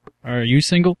 scallop. Are you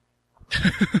single?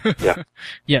 Yeah.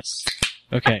 Yes.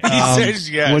 Okay. He says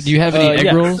yes. What do you have any egg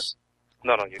yes. rolls?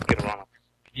 No, you get it wrong.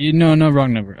 No,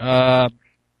 wrong number.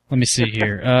 Let me see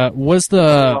here. Was it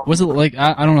like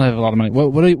I don't have a lot of money.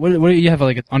 What do you have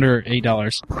like under $8?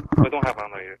 We don't have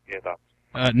under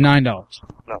 $8. $9.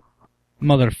 No.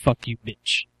 Motherfuck you,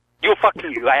 bitch. You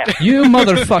fucking ass. You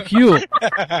motherfuck you.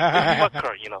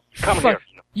 Fucker, Come Fuck.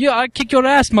 here, Yeah, I kick your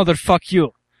ass, motherfuck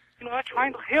you. I'm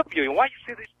trying to help you. Why you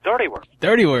say these dirty words?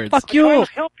 Dirty words. Fuck I'm you. trying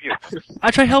to help you.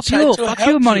 I try to help Try you. to Fuck help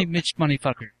you, you. money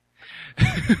fucker.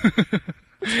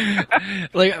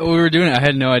 Like when we were doing it, I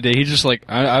had no idea. He just like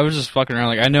I was just fucking around.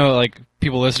 Like I know like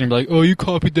people listening be like, "Oh, you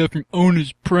copied that from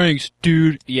Ona's pranks,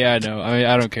 dude." Yeah, I know. I mean,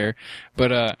 I don't care.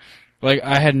 But like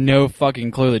I had no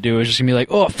fucking clue to do. It was just gonna be like,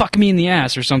 "Oh, fuck me in the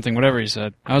ass" or something, whatever he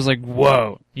said. I was like,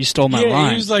 "Whoa, you stole my Yeah, line."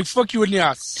 he was like, "Fuck you in the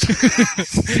ass."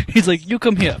 He's like, "You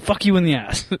come here, fuck you in the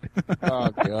ass." Oh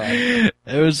god.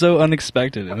 It was so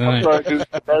unexpected. And then I'm sorry, dude.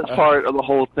 The best part of the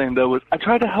whole thing, though, was I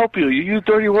tried to help you. You used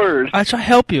dirty words. I try to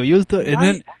help you. Use the and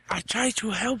then I tried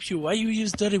to help you. Why you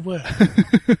use dirty words?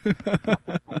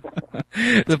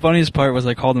 the funniest part was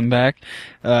I called him back.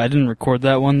 I didn't record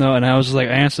that one though, and I was just like,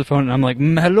 I answered the phone and I'm like,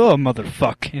 "Hello,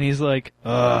 motherfuck," and he's like,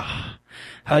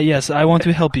 yes, I want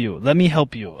to help you. Let me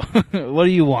help you. What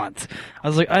do you want? I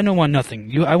was like, I don't want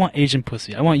nothing. I want Asian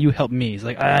pussy. I want you help me. He's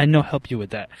like, I know help you with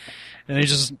that. And he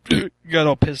just got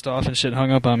all pissed off and shit,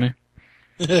 hung up on me.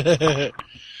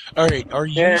 All right, are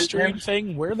you Yeah, stream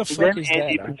thing? Where the fuck Then is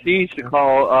Andy that? proceeds to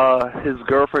call his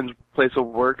girlfriend's place of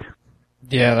work.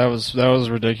 Yeah, that was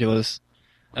ridiculous.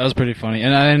 That was pretty funny.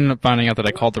 And I ended up finding out that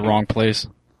I called the wrong place.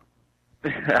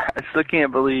 I still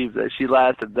can't believe that she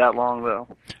lasted that long, though.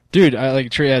 Dude,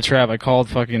 Trav, I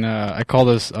called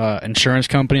this insurance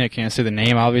company. I can't say the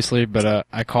name, obviously, but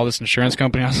I called this insurance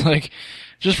company. I was like,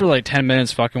 just for like 10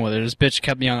 minutes fucking with it. This bitch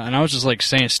kept me on, and I was just like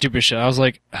saying stupid shit. I was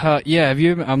like, yeah,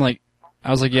 yeah,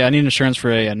 I need insurance for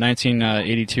a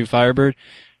 1982 Firebird.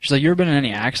 She's like, you ever been in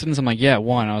any accidents? I'm like, yeah,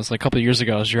 one. I was like, a couple of years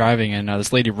ago, I was driving, and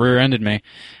this lady rear-ended me.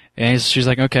 And she's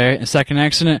like, okay. And second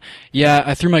accident, yeah,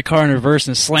 I threw my car in reverse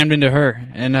and slammed into her.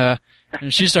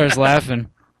 And she starts laughing.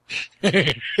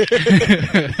 I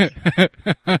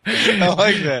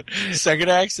like that. Second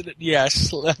accident, yeah, I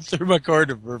slept through my car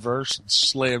to reverse and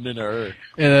slammed into her.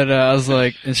 And then I was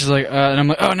like, and she's like, and I'm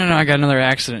like, oh no, I got another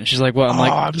accident. And she's like, what? I'm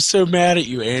like, I'm so mad at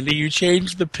you, Andy. You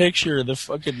changed the picture of the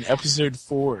fucking episode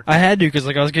 4. I had to because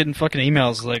like I was getting fucking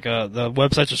emails like the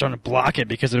websites are starting to block it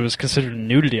because it was considered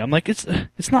nudity. I'm like, it's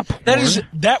not porn.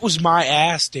 That was my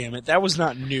ass, damn it. That was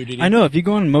not nudity. I know. If you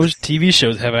go on most TV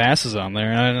shows, have asses on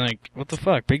there, and I'm like, what the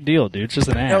fuck? Big deal, dude. It's just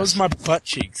an ass. That was my butt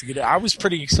cheeks. I was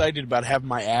pretty excited about having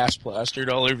my ass plastered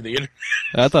all over the internet.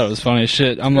 I thought it was funny as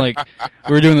shit. I'm like,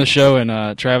 we were doing the show,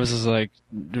 and Travis is like,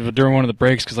 during one of the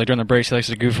breaks, because like during the breaks he likes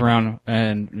to goof around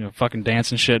and fucking dance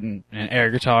and shit and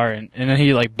air guitar, and then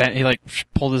he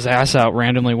pulled his ass out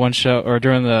randomly one show or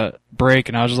during the break,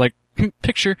 and I was just like,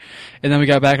 picture, and then we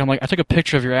got back and I'm like, I took a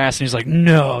picture of your ass, and he's like,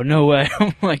 no way.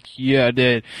 I'm like, yeah, I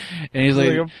did. And he's like,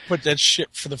 I'll put that shit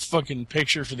for the fucking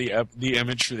picture for the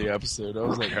image for the episode. I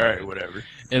was like, all right, whatever.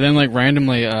 And then like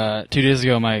randomly 2 days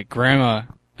ago my grandma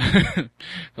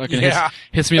fucking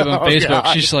hits me up on Facebook.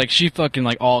 God. She fucking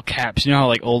like all caps. You know how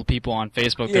like old people on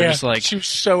Facebook, they're just like, she was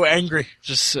so angry.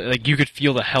 just like you could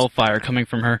feel the hellfire coming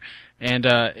from her. And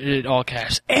it all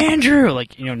caps, Andrew!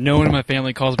 Like, no one in my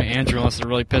family calls me Andrew unless they're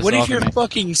really pissed off What if your at me.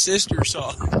 fucking sister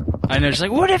saw? I know, she's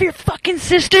like, what if your fucking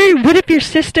sister? What if your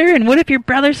sister? And what if your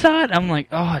brother saw it? I'm like,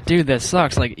 oh, dude, that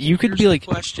sucks. Like, you could be like...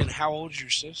 Question, how old's your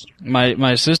sister?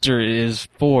 My sister is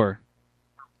 4.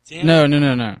 Damn.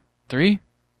 No. 3?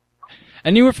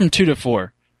 Anywhere from 2 to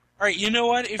 4. Alright, you know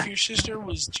what? If your sister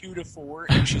was 2 to 4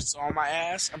 and she saw my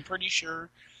ass, I'm pretty sure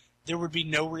there would be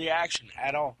no reaction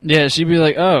at all. Yeah, she'd be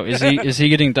like, oh, is he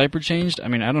getting diaper changed? I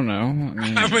mean, I don't know.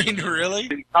 I mean,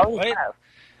 really? Wait.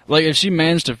 Like, if she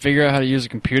managed to figure out how to use a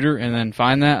computer and then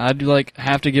find that, I'd, like,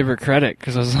 have to give her credit,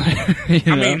 because I was like, you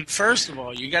know? I mean, first of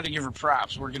all, you got to give her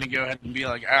props. We're going to go ahead and be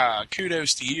like,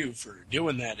 kudos to you for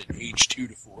doing that at age 2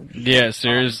 to 4. Yeah,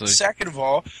 seriously. Second of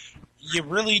all, you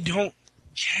really don't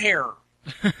care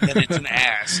that it's an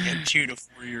ass at 2 to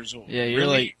 4 years old. Yeah, you're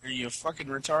really? like... Are you fucking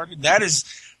retarded?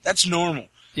 That's normal.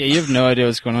 Yeah, you have no idea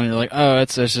what's going on. You're like, oh,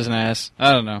 it's just an ass.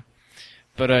 I don't know.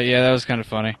 But, yeah, that was kind of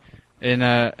funny. And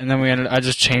then I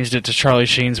just changed it to Charlie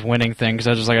Sheen's winning thing, because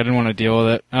I didn't want to deal with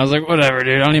it. I was like, whatever,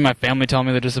 dude. I don't need my family telling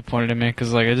me they're disappointed in me,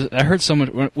 because, like, it hurts so much.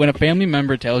 When a family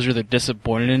member tells you they're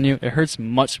disappointed in you, it hurts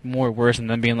much more worse than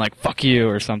them being like, fuck you,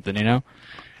 or something, you know?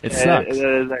 It sucks. It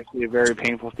is actually a very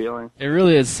painful feeling. It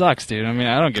really sucks, dude. I mean,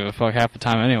 I don't give a fuck half the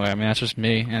time anyway. I mean, that's just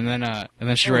me. And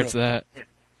then she writes that.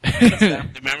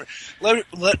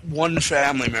 Let one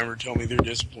family member tell me they're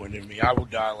disappointed in me. I will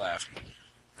die laughing.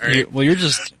 All right? Well, you're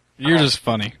just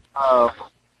funny.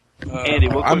 Andy,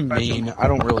 I'm mean. I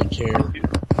don't really care.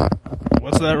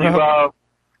 What's that, Rob?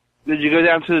 Did you go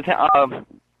down to the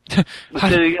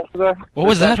city yesterday? What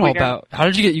was that all about? How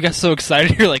did you got so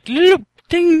excited? You're like,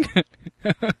 ding!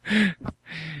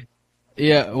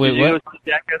 Yeah, wait, Did you what? go to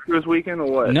Jackass for this weekend, or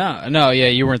what? No, yeah,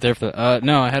 you weren't there for the,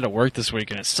 no, I had to work this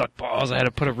weekend. It sucked balls. I had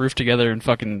to put a roof together and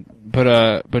fucking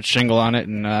put shingle on it,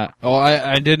 and,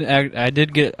 I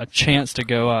did get a chance to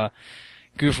go,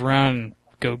 goof around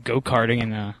and go-karting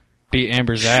and, beat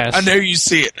Amber's ass. I know you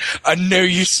see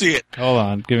it. Hold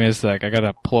on, give me a sec. I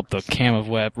gotta pull up the cam of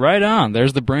web. Right on,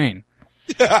 there's the brain.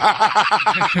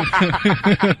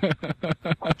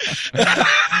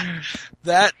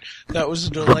 that was a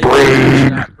delightful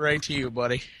shot right to you,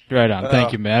 buddy. Right on.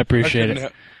 Thank you, man. I appreciate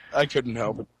it. I couldn't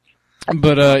help it.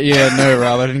 But, yeah, no,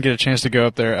 Rob, I didn't get a chance to go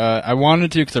up there. I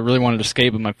wanted to because I really wanted to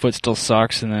skate, but my foot still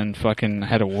sucks, and then fucking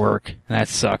had to work, and that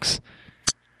sucks.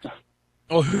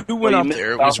 Oh, who went up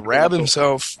there? It was Rab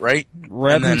himself, right?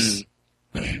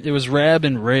 It was Rab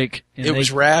and Rake. And it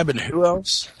was Rab and who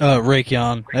else? Rake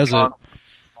Yon. That's it.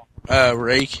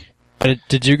 Rake.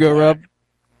 Did you go, Rob?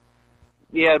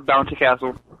 Yeah, Bounty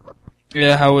Castle.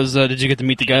 Yeah, how was, did you get to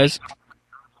meet the guys?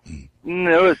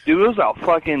 No, dude, it was a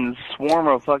fucking swarm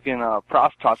of fucking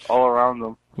prostitutes all around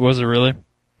them. Was it really?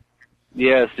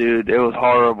 Yes, dude, it was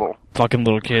horrible. Fucking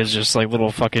little kids, just like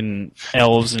little fucking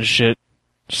elves and shit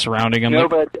surrounding them. No,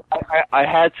 but I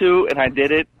had to, and I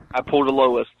did it. I pulled the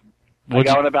lowest. I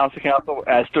got on the bouncy castle,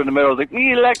 and I stood in the middle. I was like,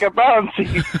 me like a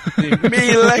bouncy.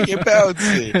 Me like a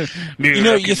bouncy.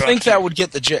 You think that would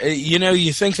get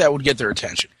you think that would get their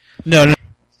attention. No.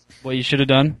 What you should have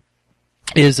done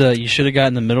is you should have got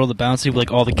in the middle of the bouncy with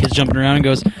like all the kids jumping around and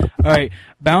goes, all right,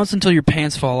 bounce until your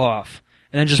pants fall off.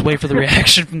 And then just wait for the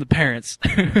reaction from the parents.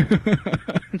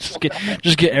 just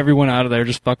get everyone out of there.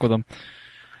 Just fuck with them.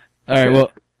 All right,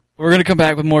 well, we're going to come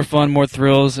back with more fun, more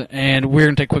thrills, and we're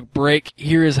going to take a quick break.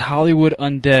 Here is Hollywood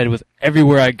Undead with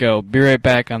Everywhere I Go. Be right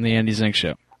back on the Andy Zink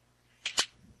Show.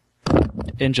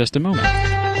 In just a moment.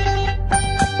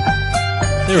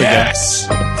 There we go.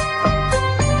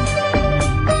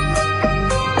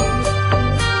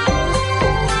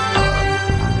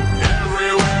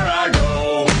 Everywhere I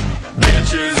go,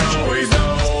 bitches always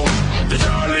know the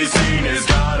Charlie scene has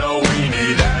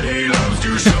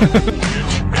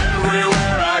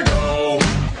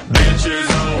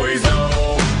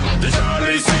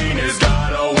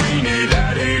got a weenie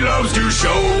that he loves to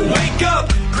show. Wake up,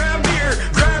 grab beer,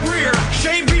 grab rear,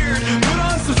 shave beard, put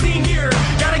on some scene gear.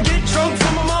 Gotta get drunk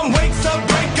till my mom wakes up.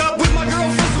 Break up with my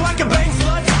girlfriend so I can bang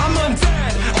sluts. I'm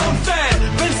undead, I'm fed,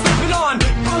 been sleeping on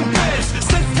bunk beds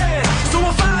since 10. So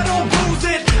if I don't lose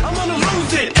it, I'm gonna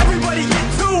lose it. Everybody get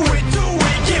to it,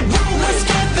 get rude. Let's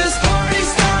get this party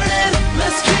started.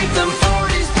 Let's keep them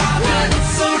 40s poppin'.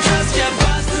 So just get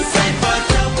buzzed and safe, but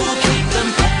we'll keep them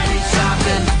panties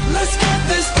droppin'. Let's get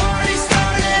this party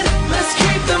started. Let's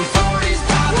keep them 40s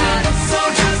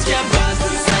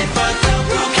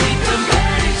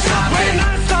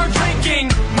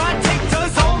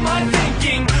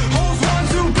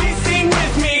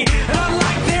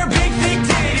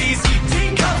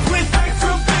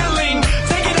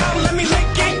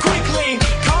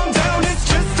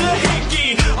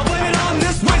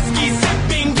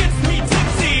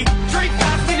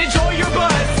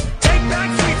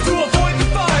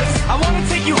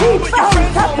home, but your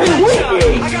friends won't match up.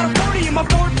 I got a 40 in my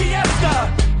Ford Fiesta.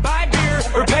 Buy beer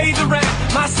or pay the rent.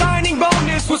 My signing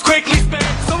bonus was quickly spent,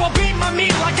 so I'll beat my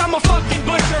meat like I'm a fucking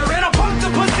butcher, and I'll pump the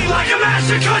pussy like a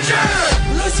master kutcher.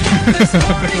 Let's get this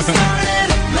party started.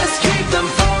 Let's keep them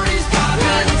 40s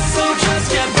poppin'. So just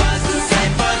get buzzed and say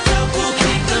fuck up. We'll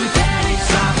keep them panties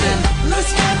dropping. Let's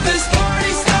get this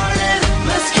party started.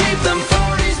 Let's keep them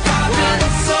 40s poppin'.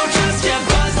 So just get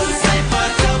buzzed and say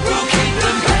fuck up. We'll keep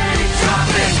them panties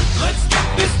dropping. Let's get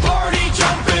this party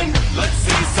jumping. Let's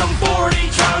see some 40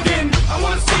 chugging. I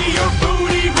wanna see your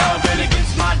booty rubbing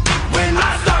against my dick when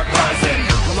I start buzzing.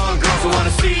 Come on, girls, I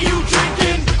wanna see you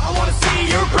drinking. I wanna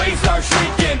see your brain start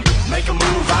shrinking. Make a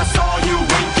move, I saw you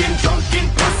winking. Drunken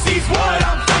pussy's what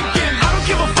I'm thinking. I don't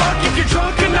give a fuck if you're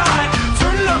drunk or not.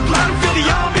 Turn it up loud and feel the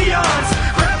ambiance.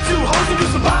 Grab two hoes and do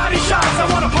some body shots. I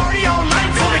wanna party all night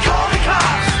till they call the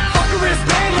cops. Fuck a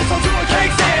wristband, let's all do a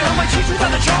cake stand. On my cheeks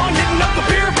without the jaw, hitting up the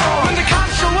beer ball. When the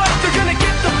cops show up, they're gonna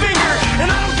get the finger. And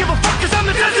I don't give a fuck cause I'm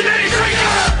the designated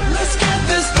drinker. Let's get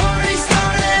this party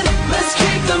started. Let's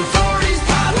keep them 40s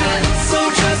poppin'.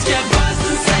 So just get buzzed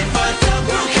and say fuck up.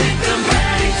 We'll keep them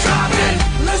panties dropping.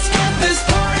 Let's get this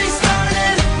party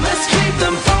started. Let's keep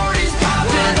them 40s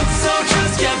poppin'. So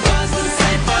just get buzzed and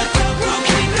say fuck up. We'll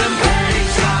keep them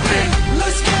panties dropping.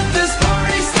 Let's get this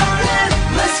party started.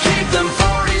 Let's keep them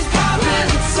 40s poppin'.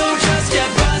 So just get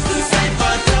buzzed and say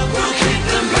fuck up. We'll keep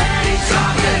them panties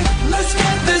dropping. Let's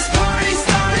get this party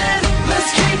started. Let's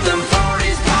keep them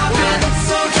 40s poppin'.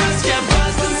 So just get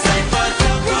buzzed and say fuck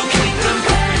up. We'll keep them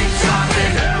panties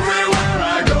dropping. Everywhere I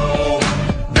go,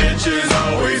 bitches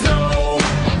always know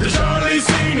the Charlie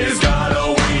scene has got a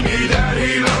weenie that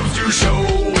he loves to show.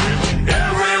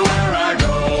 Everywhere I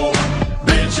go,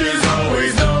 bitches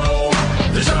always know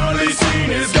the Charlie scene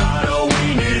has got a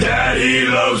weenie that he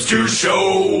loves to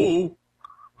show.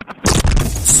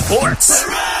 Sports.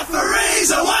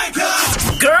 Referee's a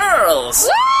wanker. Girls.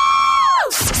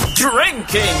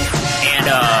 Drinking.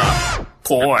 And,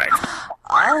 porn.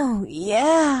 Oh,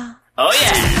 yeah. Oh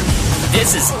yeah.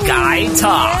 This is Guy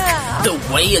Talk. The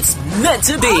way it's meant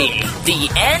to be. The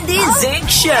Andy Zink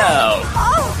Show.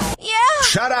 Oh, yeah.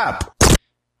 Shut up.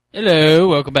 Hello,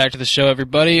 welcome back to the show,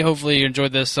 everybody. Hopefully you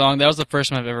enjoyed this song. That was the first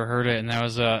time I've ever heard it, and that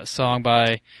was a song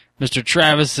by Mr.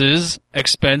 Travis's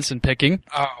Expense and Picking.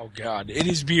 Oh God, it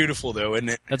is beautiful though, isn't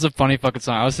it? That's a funny fucking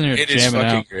song. I was sitting here It is jamming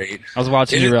fucking out. great. I was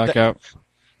watching you rock out.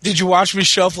 Did you watch me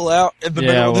shuffle out in the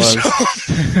middle of the show?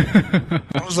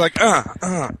 I was like,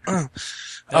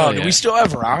 Oh, do we still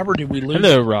have Rob, or did we lose?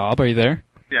 Hello, Rob. Are you there?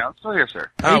 Yeah, I'm still here, sir.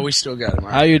 Oh, we still got him.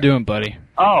 How you doing, buddy?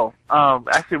 Oh,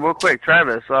 actually, real quick,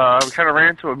 Travis, we kind of ran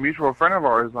into a mutual friend of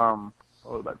ours, about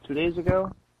 2 days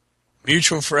ago?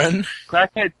 Mutual friend?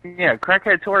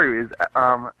 Crackhead Tori is,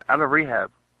 out of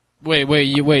rehab.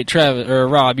 Wait, Travis, or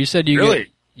Rob, you said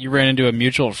you ran into a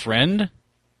mutual friend?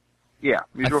 Yeah,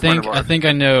 mutual friend of ours. I think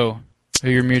I know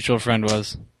who your mutual friend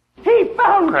was. He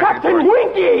found Captain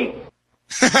Winky.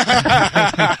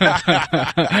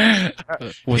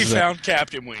 He found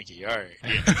Captain Winky. All right.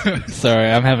 Yeah.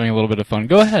 Sorry, I'm having a little bit of fun.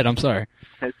 Go ahead. I'm sorry.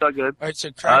 It's all good. All right, so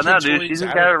No, dude, she's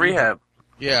out of rehab.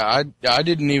 Yeah, I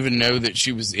didn't even know that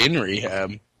she was in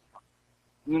rehab.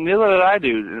 Neither did I,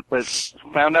 dude. But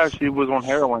found out she was on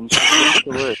heroin.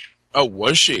 Oh,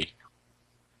 was she?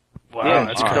 Wow, Yeah,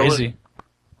 that's crazy.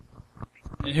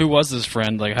 And who was this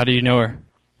friend? Like, how do you know her?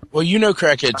 Well, you know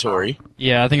Crackhead Tori.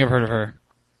 Yeah, I think I've heard of her.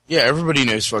 Yeah, everybody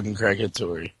knows fucking Crackhead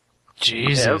Tori.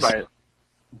 Jesus. Yeah,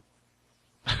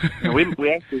 everybody.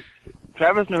 we actually,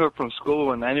 Travis knew her from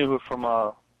school, and I knew her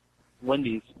from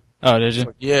Wendy's. Oh, did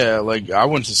you? Yeah, like I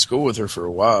went to school with her for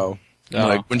a while. Oh.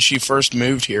 Like when she first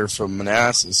moved here from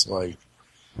Manassas, like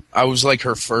I was like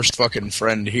her first fucking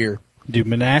friend here. Dude,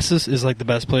 Manassas is like the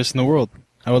best place in the world.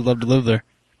 I would love to live there.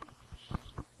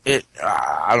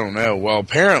 I don't know. Well,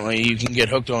 apparently you can get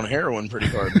hooked on heroin pretty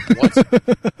hard. What?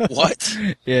 What?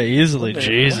 Yeah, easily.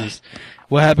 Jesus.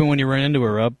 What happened when you ran into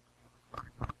her, Rob?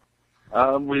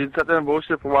 We sat there and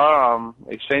bullshit for a while,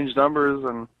 exchanged numbers,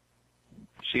 and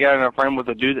she got in a frame with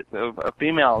a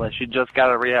female that she just got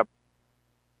out of rehab.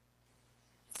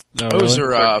 Oh, Was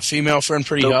really? her female friend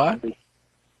pretty hot?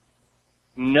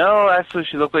 No, actually,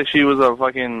 she looked like she was a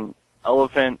fucking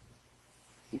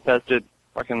elephant-infested,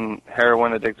 fucking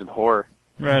heroin-addicted whore.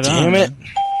 Right Damn on, it. man.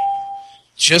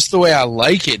 Just the way I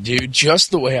like it, dude.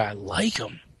 Just the way I like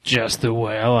them. Just the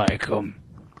way I like them.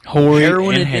 Hoary and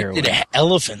heroin. Heroin-addicted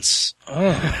elephants.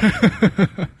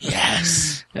 Oh.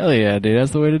 Yes. Hell yeah, dude.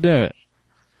 That's the way to do it.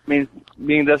 I mean,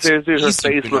 being that serious, dude, her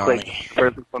Easy, face looked like Punani.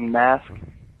 person from Mask.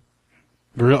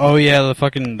 Oh, yeah, the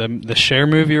fucking, the Cher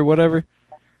movie or whatever?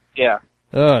 Yeah.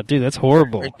 Oh, dude, that's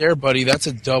horrible. Right there, buddy. That's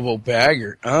a double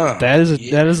bagger. That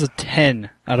is a 10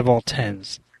 out of all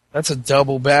 10s. That's a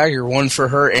double bagger. One for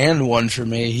her and one for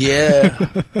me. Yeah.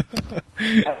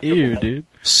 Ew, dude.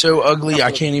 So ugly,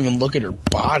 I can't even look at her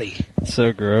body.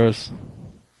 So gross.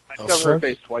 I covered her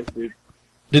face twice, dude.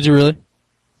 Did you really?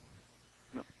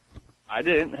 I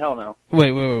didn't. Hell no.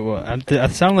 Wait.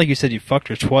 It sounded like you said you fucked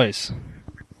her twice.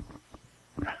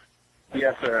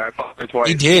 Yes, sir. I fucked her twice.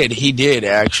 He did,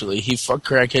 actually. He fucked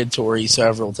crackhead Tori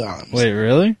several times. Wait,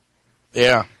 really?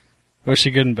 Yeah. Was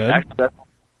she good in bed?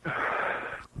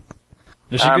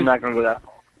 Actually, I'm not going to go that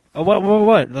far. Oh,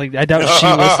 what? Like, I doubt she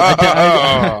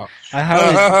listens.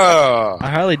 I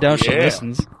highly doubt she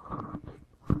listens.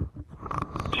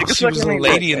 She was a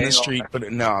lady in the street,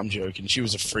 but no, I'm joking. She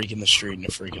was a freak in the street and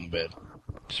a freak in the bed.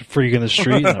 She's a freak in the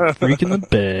street and a freak in the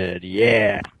bed.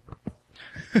 Yeah.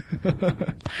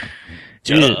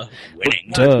 Duh.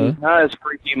 Duh. Not as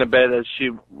freaky in the bed as she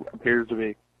appears to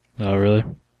be. Oh, really?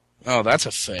 Oh, that's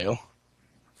a fail.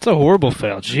 It's a horrible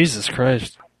fail. Jesus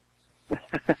Christ.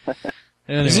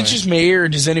 Anyway. Is it just me, or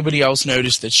does anybody else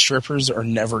notice that strippers are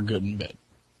never good in bed?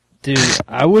 Dude,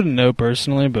 I wouldn't know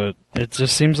personally, but it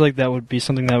just seems like that would be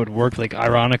something that would work, like,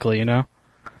 ironically, you know?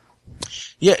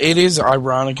 Yeah, it is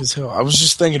ironic as hell. I was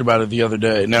just thinking about it the other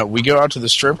day. Now, we go out to the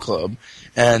strip club,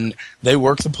 and they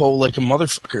work the pole like a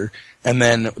motherfucker, and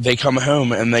then they come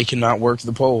home, and they cannot work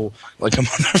the pole like a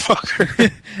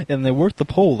motherfucker. And they work the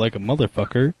pole like a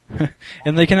motherfucker,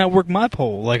 and they cannot work my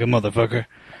pole like a motherfucker.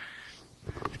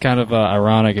 It's kind of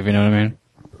ironic, if you know what I mean.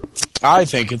 I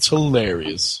think it's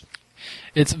hilarious.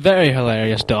 It's very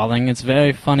hilarious, darling. It's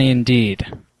very funny indeed.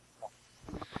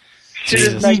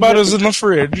 Jesus. Butters in the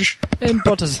fridge. And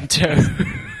butters in tow.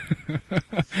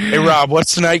 Hey, Rob,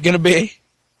 what's tonight gonna be?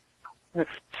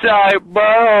 Sorry,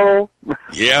 bro.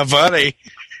 Yeah, buddy.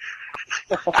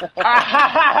 Shut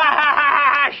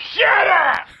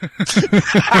up!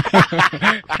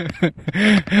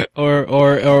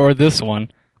 or this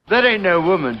one. That ain't no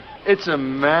woman. It's a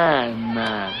man.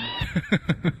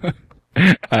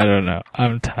 I don't know.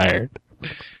 I'm tired.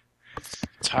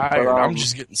 Tired. I'm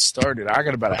just getting started. I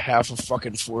got about a half a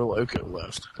fucking Four Loko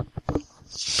left.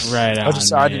 Right on, I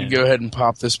decided man. to go ahead and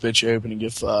pop this bitch open and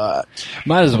get fucked.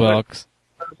 Might as well.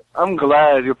 I'm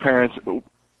glad your parents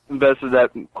invested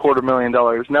that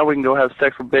 $250,000. Now we can go have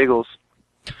sex with bagels.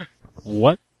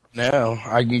 What? Now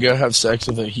I can go have sex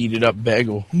with a heated up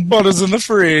bagel. Butters in the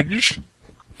fridge.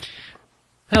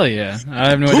 Hell yeah. I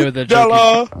have no idea what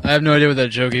that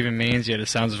joke even means, yet it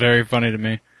sounds very funny to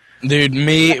me. Dude,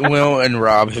 me, Will, and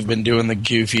Rob have been doing the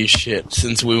goofiest shit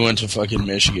since we went to fucking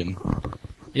Michigan.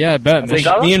 Yeah, I bet.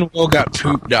 Me and Will got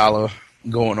poop dollar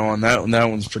going on. That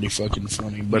one's pretty fucking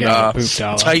funny. But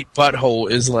tight butthole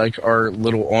is like our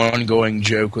little ongoing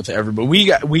joke with everybody.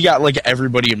 We got like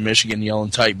everybody in Michigan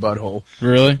yelling tight butthole.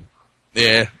 Really?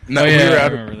 Yeah. No,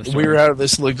 we were out of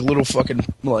this like little fucking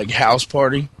like house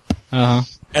party. Uh-huh.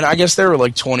 And I guess there were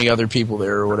like 20 other people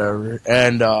there or whatever.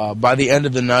 And by the end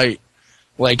of the night,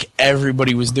 like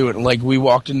everybody was doing it. Like we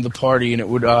walked into the party and it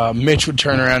would Mitch would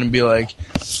turn around and be like,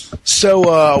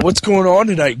 "So what's going on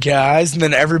tonight, guys?" And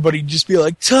then everybody'd just be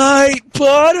like, "Tight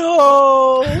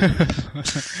butthole."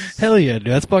 Hell yeah, dude,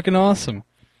 that's fucking awesome.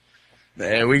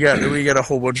 Man, we got a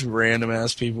whole bunch of random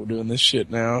ass people doing this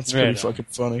shit now. It's pretty fucking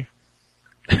funny.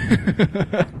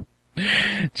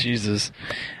 Jesus.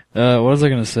 What was I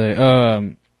gonna say?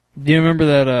 Do you remember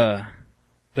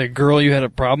that girl you had a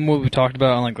problem with? We talked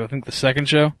about on, like, I think the second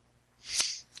show.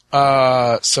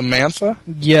 Samantha?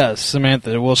 Yes,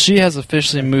 Samantha. Well, she has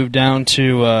officially moved down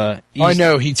to East. I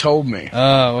know, he told me.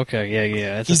 Oh, okay,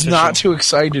 yeah. That's He's official. not too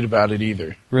excited about it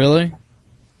either. Really?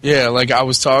 Yeah, like I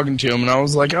was talking to him and I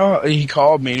was like, oh, he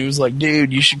called me and he was like,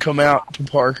 dude, you should come out to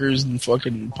Parker's and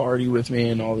fucking party with me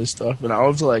and all this stuff. And I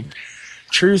was like,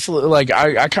 truthfully, like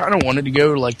I kind of wanted to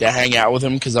go like to hang out with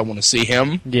him because I want to see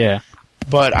him. Yeah.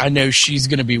 But I know she's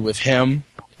going to be with him.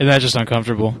 And that's just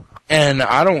uncomfortable. And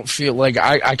I don't feel like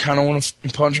I kind of want to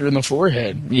punch her in the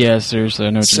forehead. Yeah, seriously, I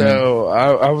know what you mean. So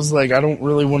I was like, I don't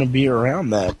really want to be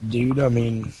around that dude. I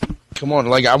mean, come on.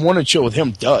 Like, I want to chill with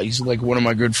him. Duh, he's like one of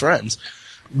my good friends.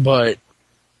 But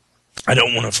I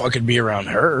don't want to fucking be around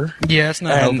her. Yeah, it's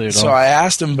not healthy at all. So I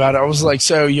asked him about it. I was like,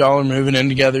 so y'all are moving in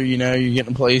together, you know, you're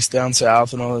getting a place down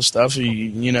south and all this stuff.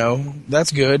 You know,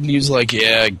 that's good. And he was like,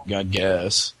 yeah, I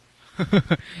guess.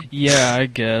 Yeah, I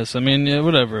guess. I mean, yeah,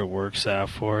 whatever it works out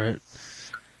for it.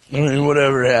 I mean,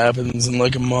 whatever happens in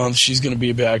like a month, she's going to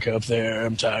be back up there.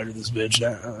 I'm tired of this bitch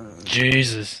now.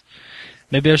 Jesus.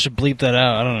 Maybe I should bleep that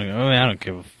out. I don't know. I mean, I don't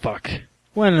give a fuck.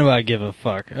 When do I give a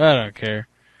fuck? I don't care.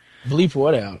 Bleep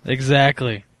what out?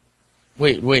 Exactly.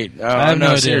 Wait. I have no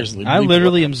idea. Seriously. I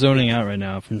literally am zoning out right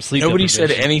now from sleep. Nobody said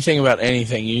deprivation. anything about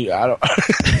anything. I don't.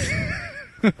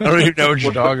 I don't even know what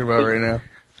you're talking about right now.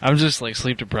 I'm just like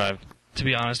sleep deprived, to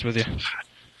be honest with you.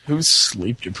 Who's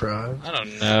sleep deprived? I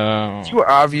don't know. You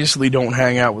obviously don't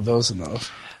hang out with those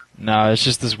enough. No, it's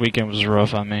just this weekend was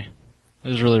rough on me. It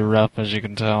was really rough, as you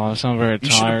can tell. I sound very You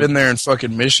should have tired. been there in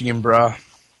fucking Michigan, brah.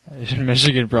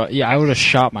 Michigan, bro. Yeah, I would have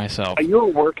shot myself. Are you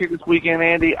working this weekend,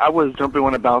 Andy? I was jumping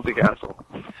on a bouncy castle.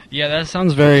 Yeah, that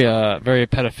sounds very, very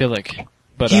pedophilic.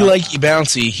 But He like you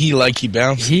bouncy. He like you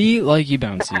bouncy. he like you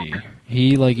bouncy.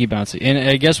 He like you bouncy.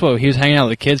 And guess what? He was hanging out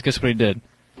with the kids. Guess what he did?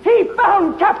 He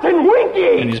found Captain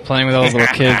Winky! And he's playing with all the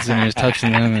little kids, and he was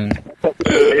touching them. And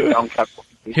They found Captain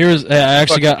Winky. here's I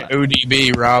actually got.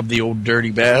 ODB, Rob, the old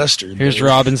dirty bastard. Here's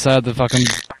Rob inside the fucking.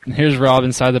 Here's Rob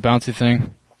inside the bouncy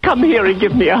thing. Come here and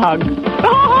give me a hug.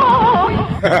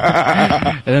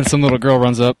 And then some little girl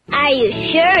runs up. Are you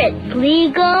sure it's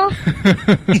legal?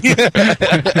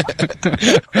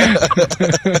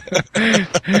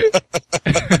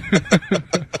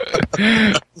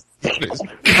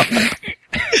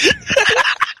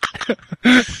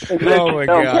 Oh my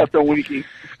god. Captain Winky.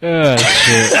 Oh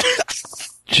shit!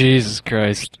 Jesus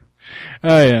Christ!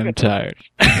 I am tired.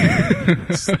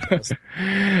 That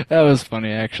was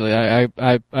funny, actually.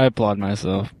 I applaud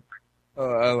myself. Oh,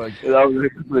 I like it. That was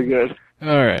pretty good.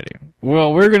 Alrighty.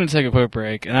 Well, we're gonna take a quick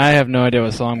break, and I have no idea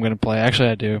what song I'm gonna play. Actually,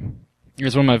 I do.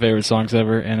 It's one of my favorite songs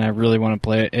ever, and I really want to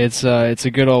play it. It's a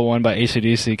good old one by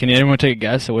AC/DC. Can anyone take a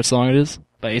guess at what song it is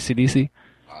by AC/DC?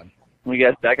 We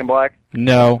got Back in Black.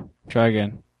 No. Try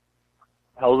again.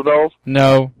 Hell's Bells.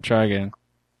 No. Try again.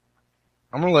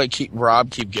 I'm gonna let Rob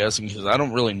keep guessing because I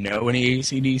don't really know any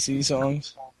AC/DC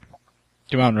songs.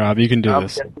 Come on, Rob. You can do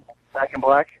this. Back in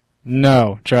Black.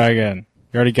 No. Try again.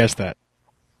 You already guessed that.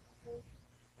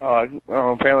 Oh,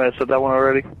 apparently I said that one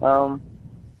already.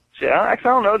 Shit, I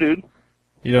don't know, dude.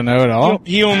 You don't know at all?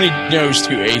 He only knows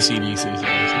 2 AC/DC songs.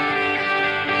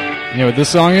 You know what this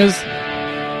song is?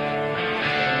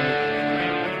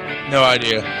 No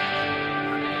idea.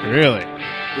 Really?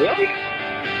 Really?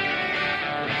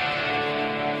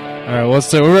 Alright, well,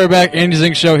 so we're right back. Andy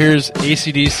Zink Show. Here's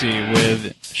AC/DC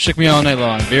with Shook Me All Night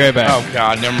Long. Be right back. Oh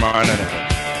god, never mind. I know.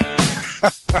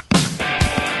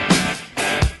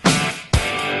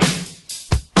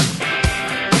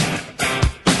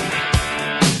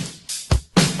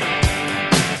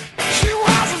 She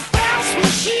was a fast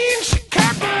machine, she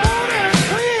kept the motor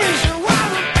clean. She was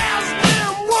the best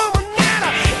damn woman that I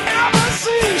ever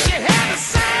seen. She had the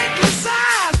sightless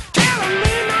eyes, telling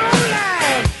me no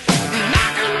lies,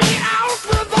 knocking me out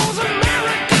with those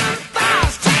American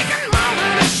thighs, taking more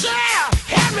than a share,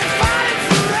 had me fighting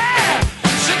for air.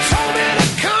 She told me to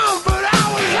come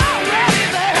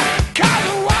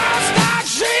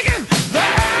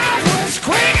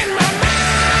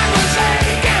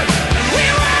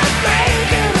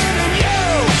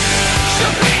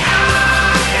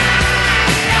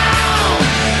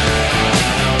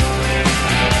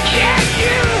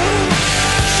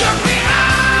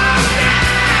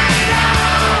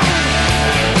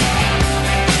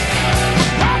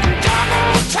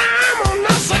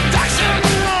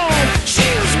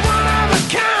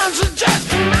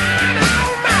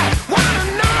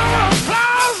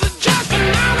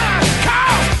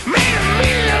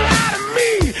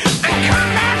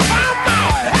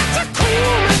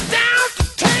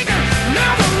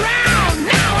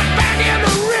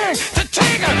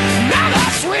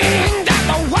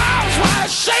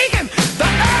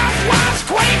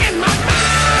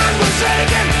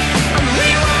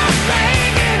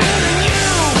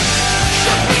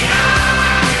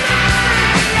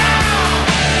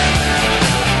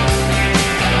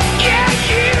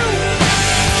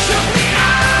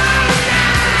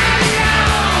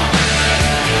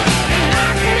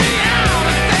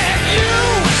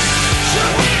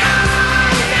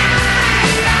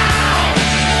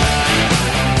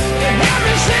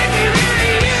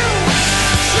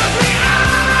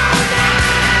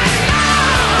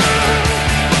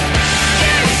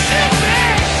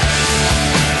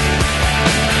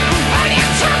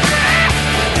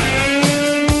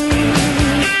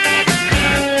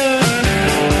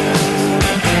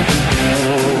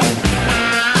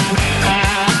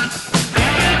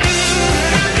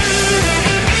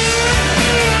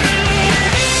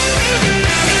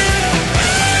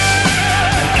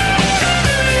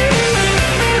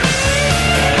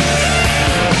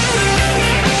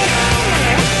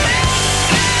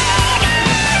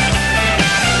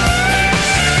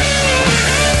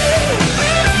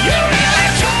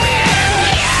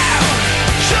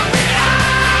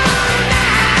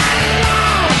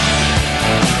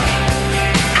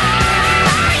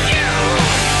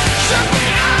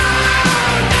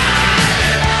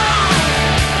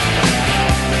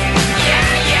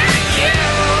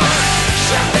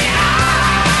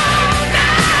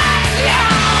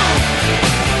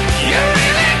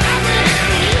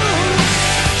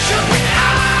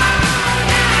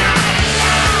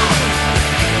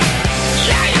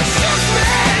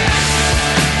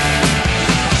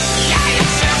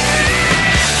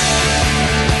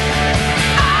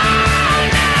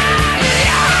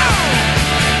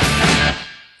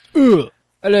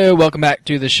Hello, welcome back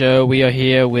to the show. We are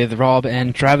here with Rob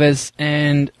and Travis,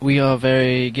 and we are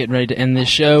getting ready to end this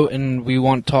show, and we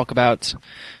want to talk about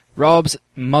Rob's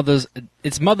mother's...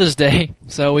 It's Mother's Day,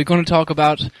 so we're going to talk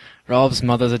about Rob's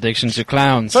mother's addiction to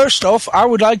clowns. First off, I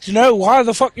would like to know why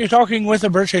the fuck you're talking with a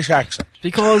British accent.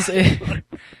 Because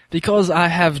I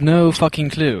have no fucking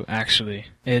clue, actually.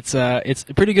 It's a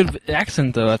pretty good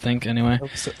accent, though, I think, anyway.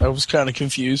 I was kind of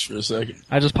confused for a second.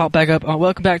 I just popped back up.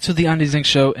 Welcome back to the Andy Zink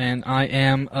Show, and I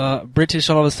am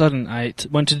British all of a sudden. I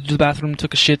went to the bathroom,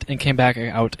 took a shit, and came back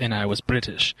out, and I was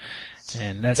British.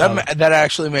 And that's that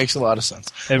actually makes a lot of sense.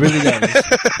 It really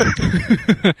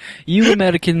does. You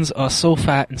Americans are so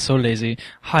fat and so lazy.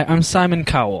 Hi, I'm Simon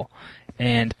Cowell,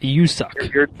 and you suck.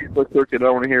 Your teeth look crooked. I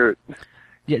don't want to hear it.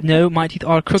 Yeah, no, my teeth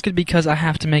are crooked because I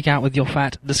have to make out with your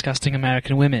fat, disgusting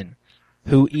American women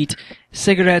who eat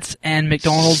cigarettes and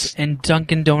McDonald's and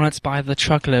Dunkin' Donuts by the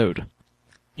truckload.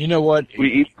 You know what?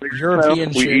 We eat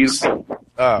European chicks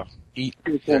eat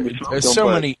so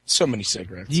many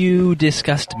cigarettes. You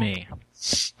disgust me.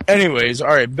 Anyways, all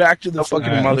right, back to the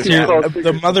fucking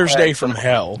Mother's Day from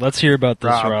hell. Let's hear about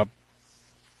this, Rob.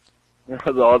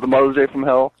 The Mother's Day from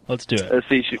hell. Let's do it. Let's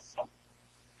see.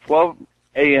 12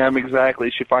 a.m.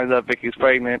 exactly. She finds out Vicky's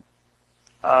pregnant.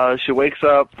 She wakes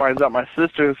up, finds out my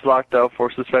sister's locked up for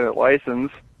suspended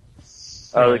license.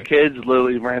 The kids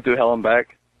literally ran through hell and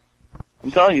back. I'm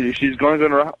telling you, she's going to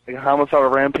go on a homicidal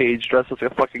rampage dressed as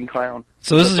a fucking clown.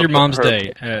 So this is your mom's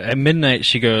day. At midnight,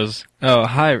 she goes, "Oh,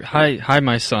 hi,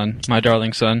 my son, my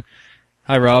darling son.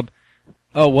 Hi, Rob.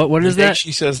 Oh, what is that?"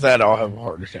 She says that, I'll have a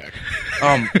heart attack.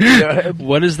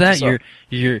 What is that? So,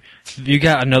 you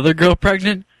got another girl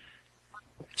pregnant?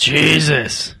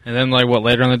 Jesus! And then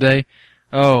later on the day?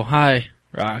 Oh, hi,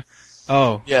 Rock.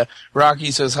 Oh. Yeah,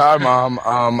 Rocky says, "Hi, Mom.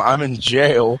 I'm in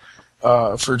jail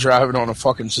for driving on a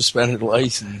fucking suspended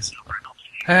license."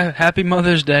 Happy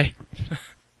Mother's Day.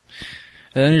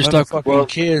 And then you're stuck. Fucking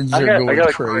kids are going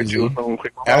crazy.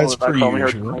 As per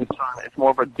usual. It's more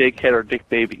of a dickhead or dick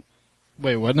baby.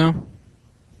 Wait, what now?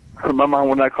 My mom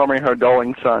would not call me her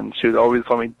darling son. She would always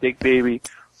call me dick baby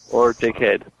or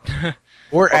dickhead.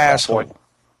 Or asshole.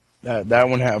 That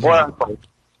one happened.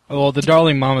 Well, the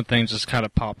darling mama thing just kind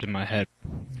of popped in my head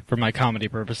for my comedy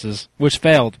purposes, which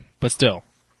failed, but still.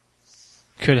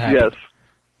 Could happen.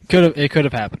 Yes. It could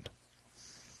have happened.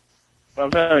 I'm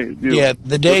telling you. Yeah,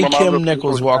 the day Kim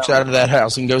Nichols walks out of that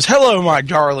house and goes, "Hello, my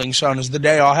darling son," is the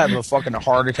day I'll have a fucking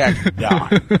heart attack and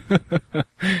die.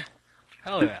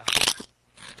 Hell yeah.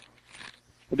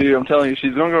 Dude, I'm telling you,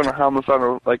 she's going to go on a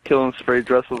homicidal, killing spree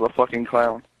dressed as a fucking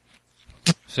clown.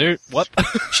 Sir, what?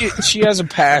 She has a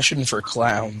passion for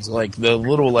clowns, like the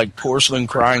little porcelain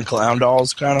crying clown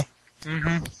dolls, kind of.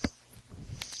 Mm-hmm.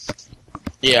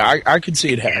 Yeah, I could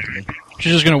see it happening.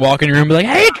 She's just gonna walk in your room and be like,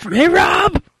 "Hey,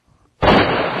 Rob!"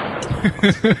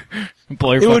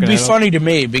 It would be funny to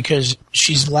me because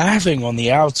she's laughing on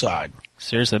the outside.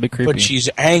 Seriously, that'd be creepy. But she's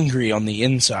angry on the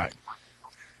inside.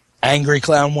 Angry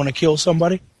clown want to kill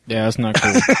somebody? Yeah, that's not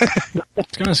cool.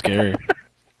 It's kind of scary.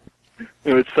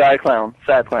 It's sad clown.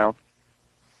 Sad clown.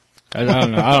 I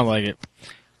don't know. I don't like it.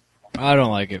 I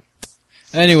don't like it.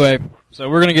 Anyway, so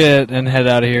we're gonna get and head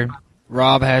out of here.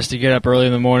 Rob has to get up early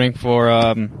in the morning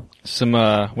for some.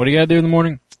 What do you gotta do in the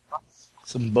morning?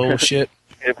 Some bullshit.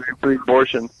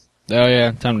 Abortion. Oh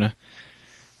yeah, time to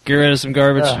get rid of some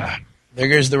garbage. There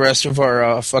goes the rest of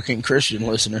our fucking Christian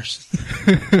listeners.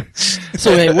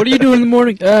 So hey, what are you doing in the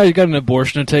morning? You got an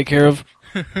abortion to take care of.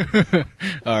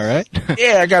 All right.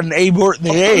 Yeah, I got an abort in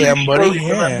the AM, buddy. We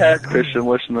never had Christian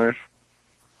listeners.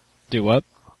 Do what?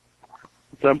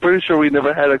 So I'm pretty sure we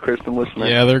never had a Christian listener.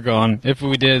 Yeah, they're gone. If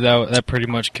we did, that pretty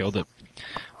much killed it.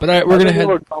 But all right, we're gonna head.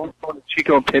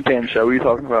 Chico and Pimpan show. What are you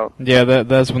talking about? Yeah,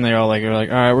 that's when they all are like,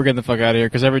 all right, we're getting the fuck out of here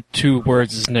because every 2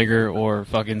 words is nigger or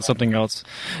fucking something else.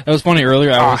 That was funny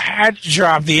earlier. I had to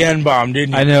drop the N-bomb,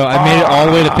 didn't you? I know. I made it all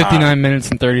the way to 59 minutes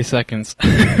and 30 seconds.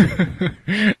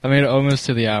 I made it almost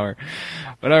to the hour.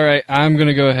 But all right, we're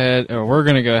gonna go ahead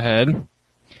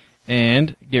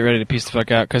and get ready to piece the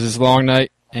fuck out because it's a long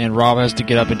night and Rob has to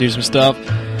get up and do some stuff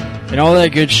and all that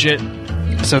good shit.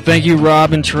 So thank you,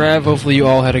 Rob and Trev. Hopefully you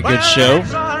all had a good show.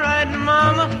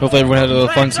 Hopefully everyone had a little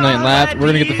fun tonight and laughed. We're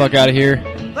going to get the fuck out of here.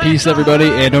 Peace, everybody.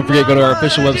 And don't forget, go to our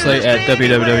official website at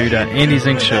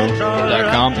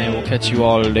www.andyzinkshow.com, and we'll catch you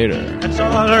all later. That's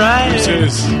all right.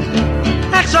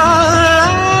 That's all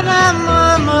right,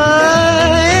 Mama.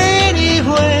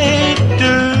 Anyway,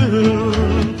 do.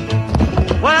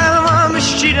 Well, Mama,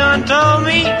 she done told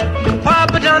me.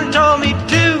 Papa done told me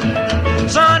too.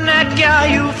 Son, that guy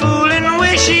you fooling,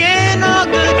 wish he ain't no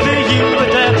good for you,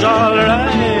 but that's all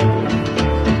right.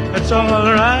 That's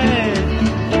all right.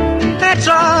 That's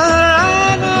all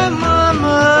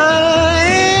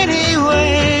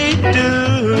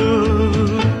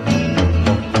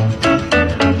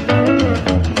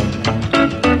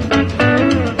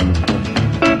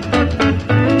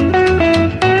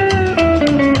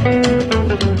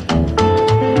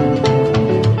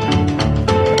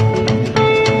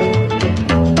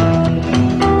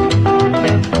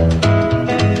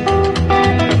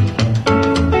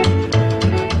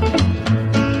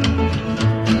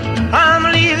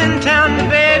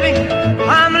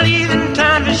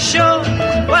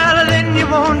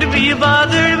you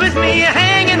bothered with me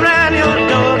hanging round your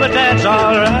door, but that's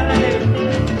alright.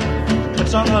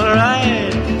 That's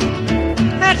alright.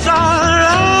 That's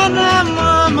alright now,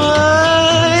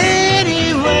 mama,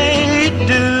 any way you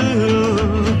do.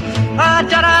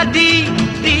 Ah-da-da-dee,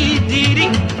 dee-dee-dee,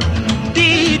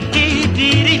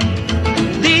 dee-dee-dee-dee,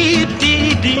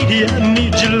 dee-dee-dee-dee, I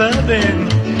need your loving.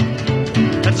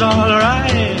 That's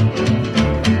alright.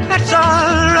 That's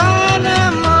alright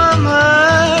now,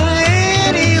 mama,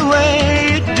 any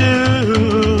way you do.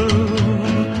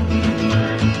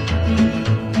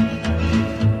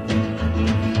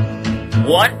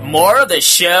 Want more of the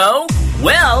show?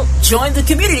 Well, join the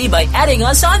community by adding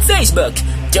us on Facebook.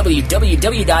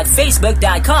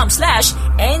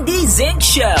 www.facebook.com/Andy Zink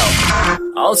Show.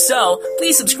 Also,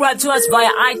 please subscribe to us via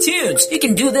iTunes. You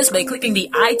can do this by clicking the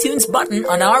iTunes button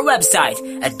on our website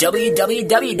at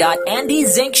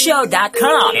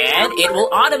www.andyzinkshow.com, and it will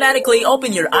automatically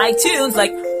open your iTunes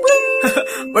like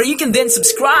where you can then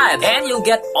subscribe, and you'll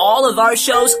get all of our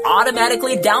shows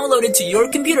automatically downloaded to your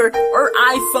computer or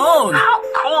iPhone. How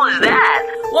cool is that?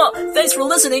 Well, thanks for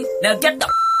listening. Now get the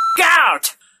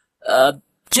out!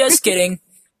 Just kidding.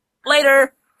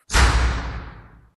 Later.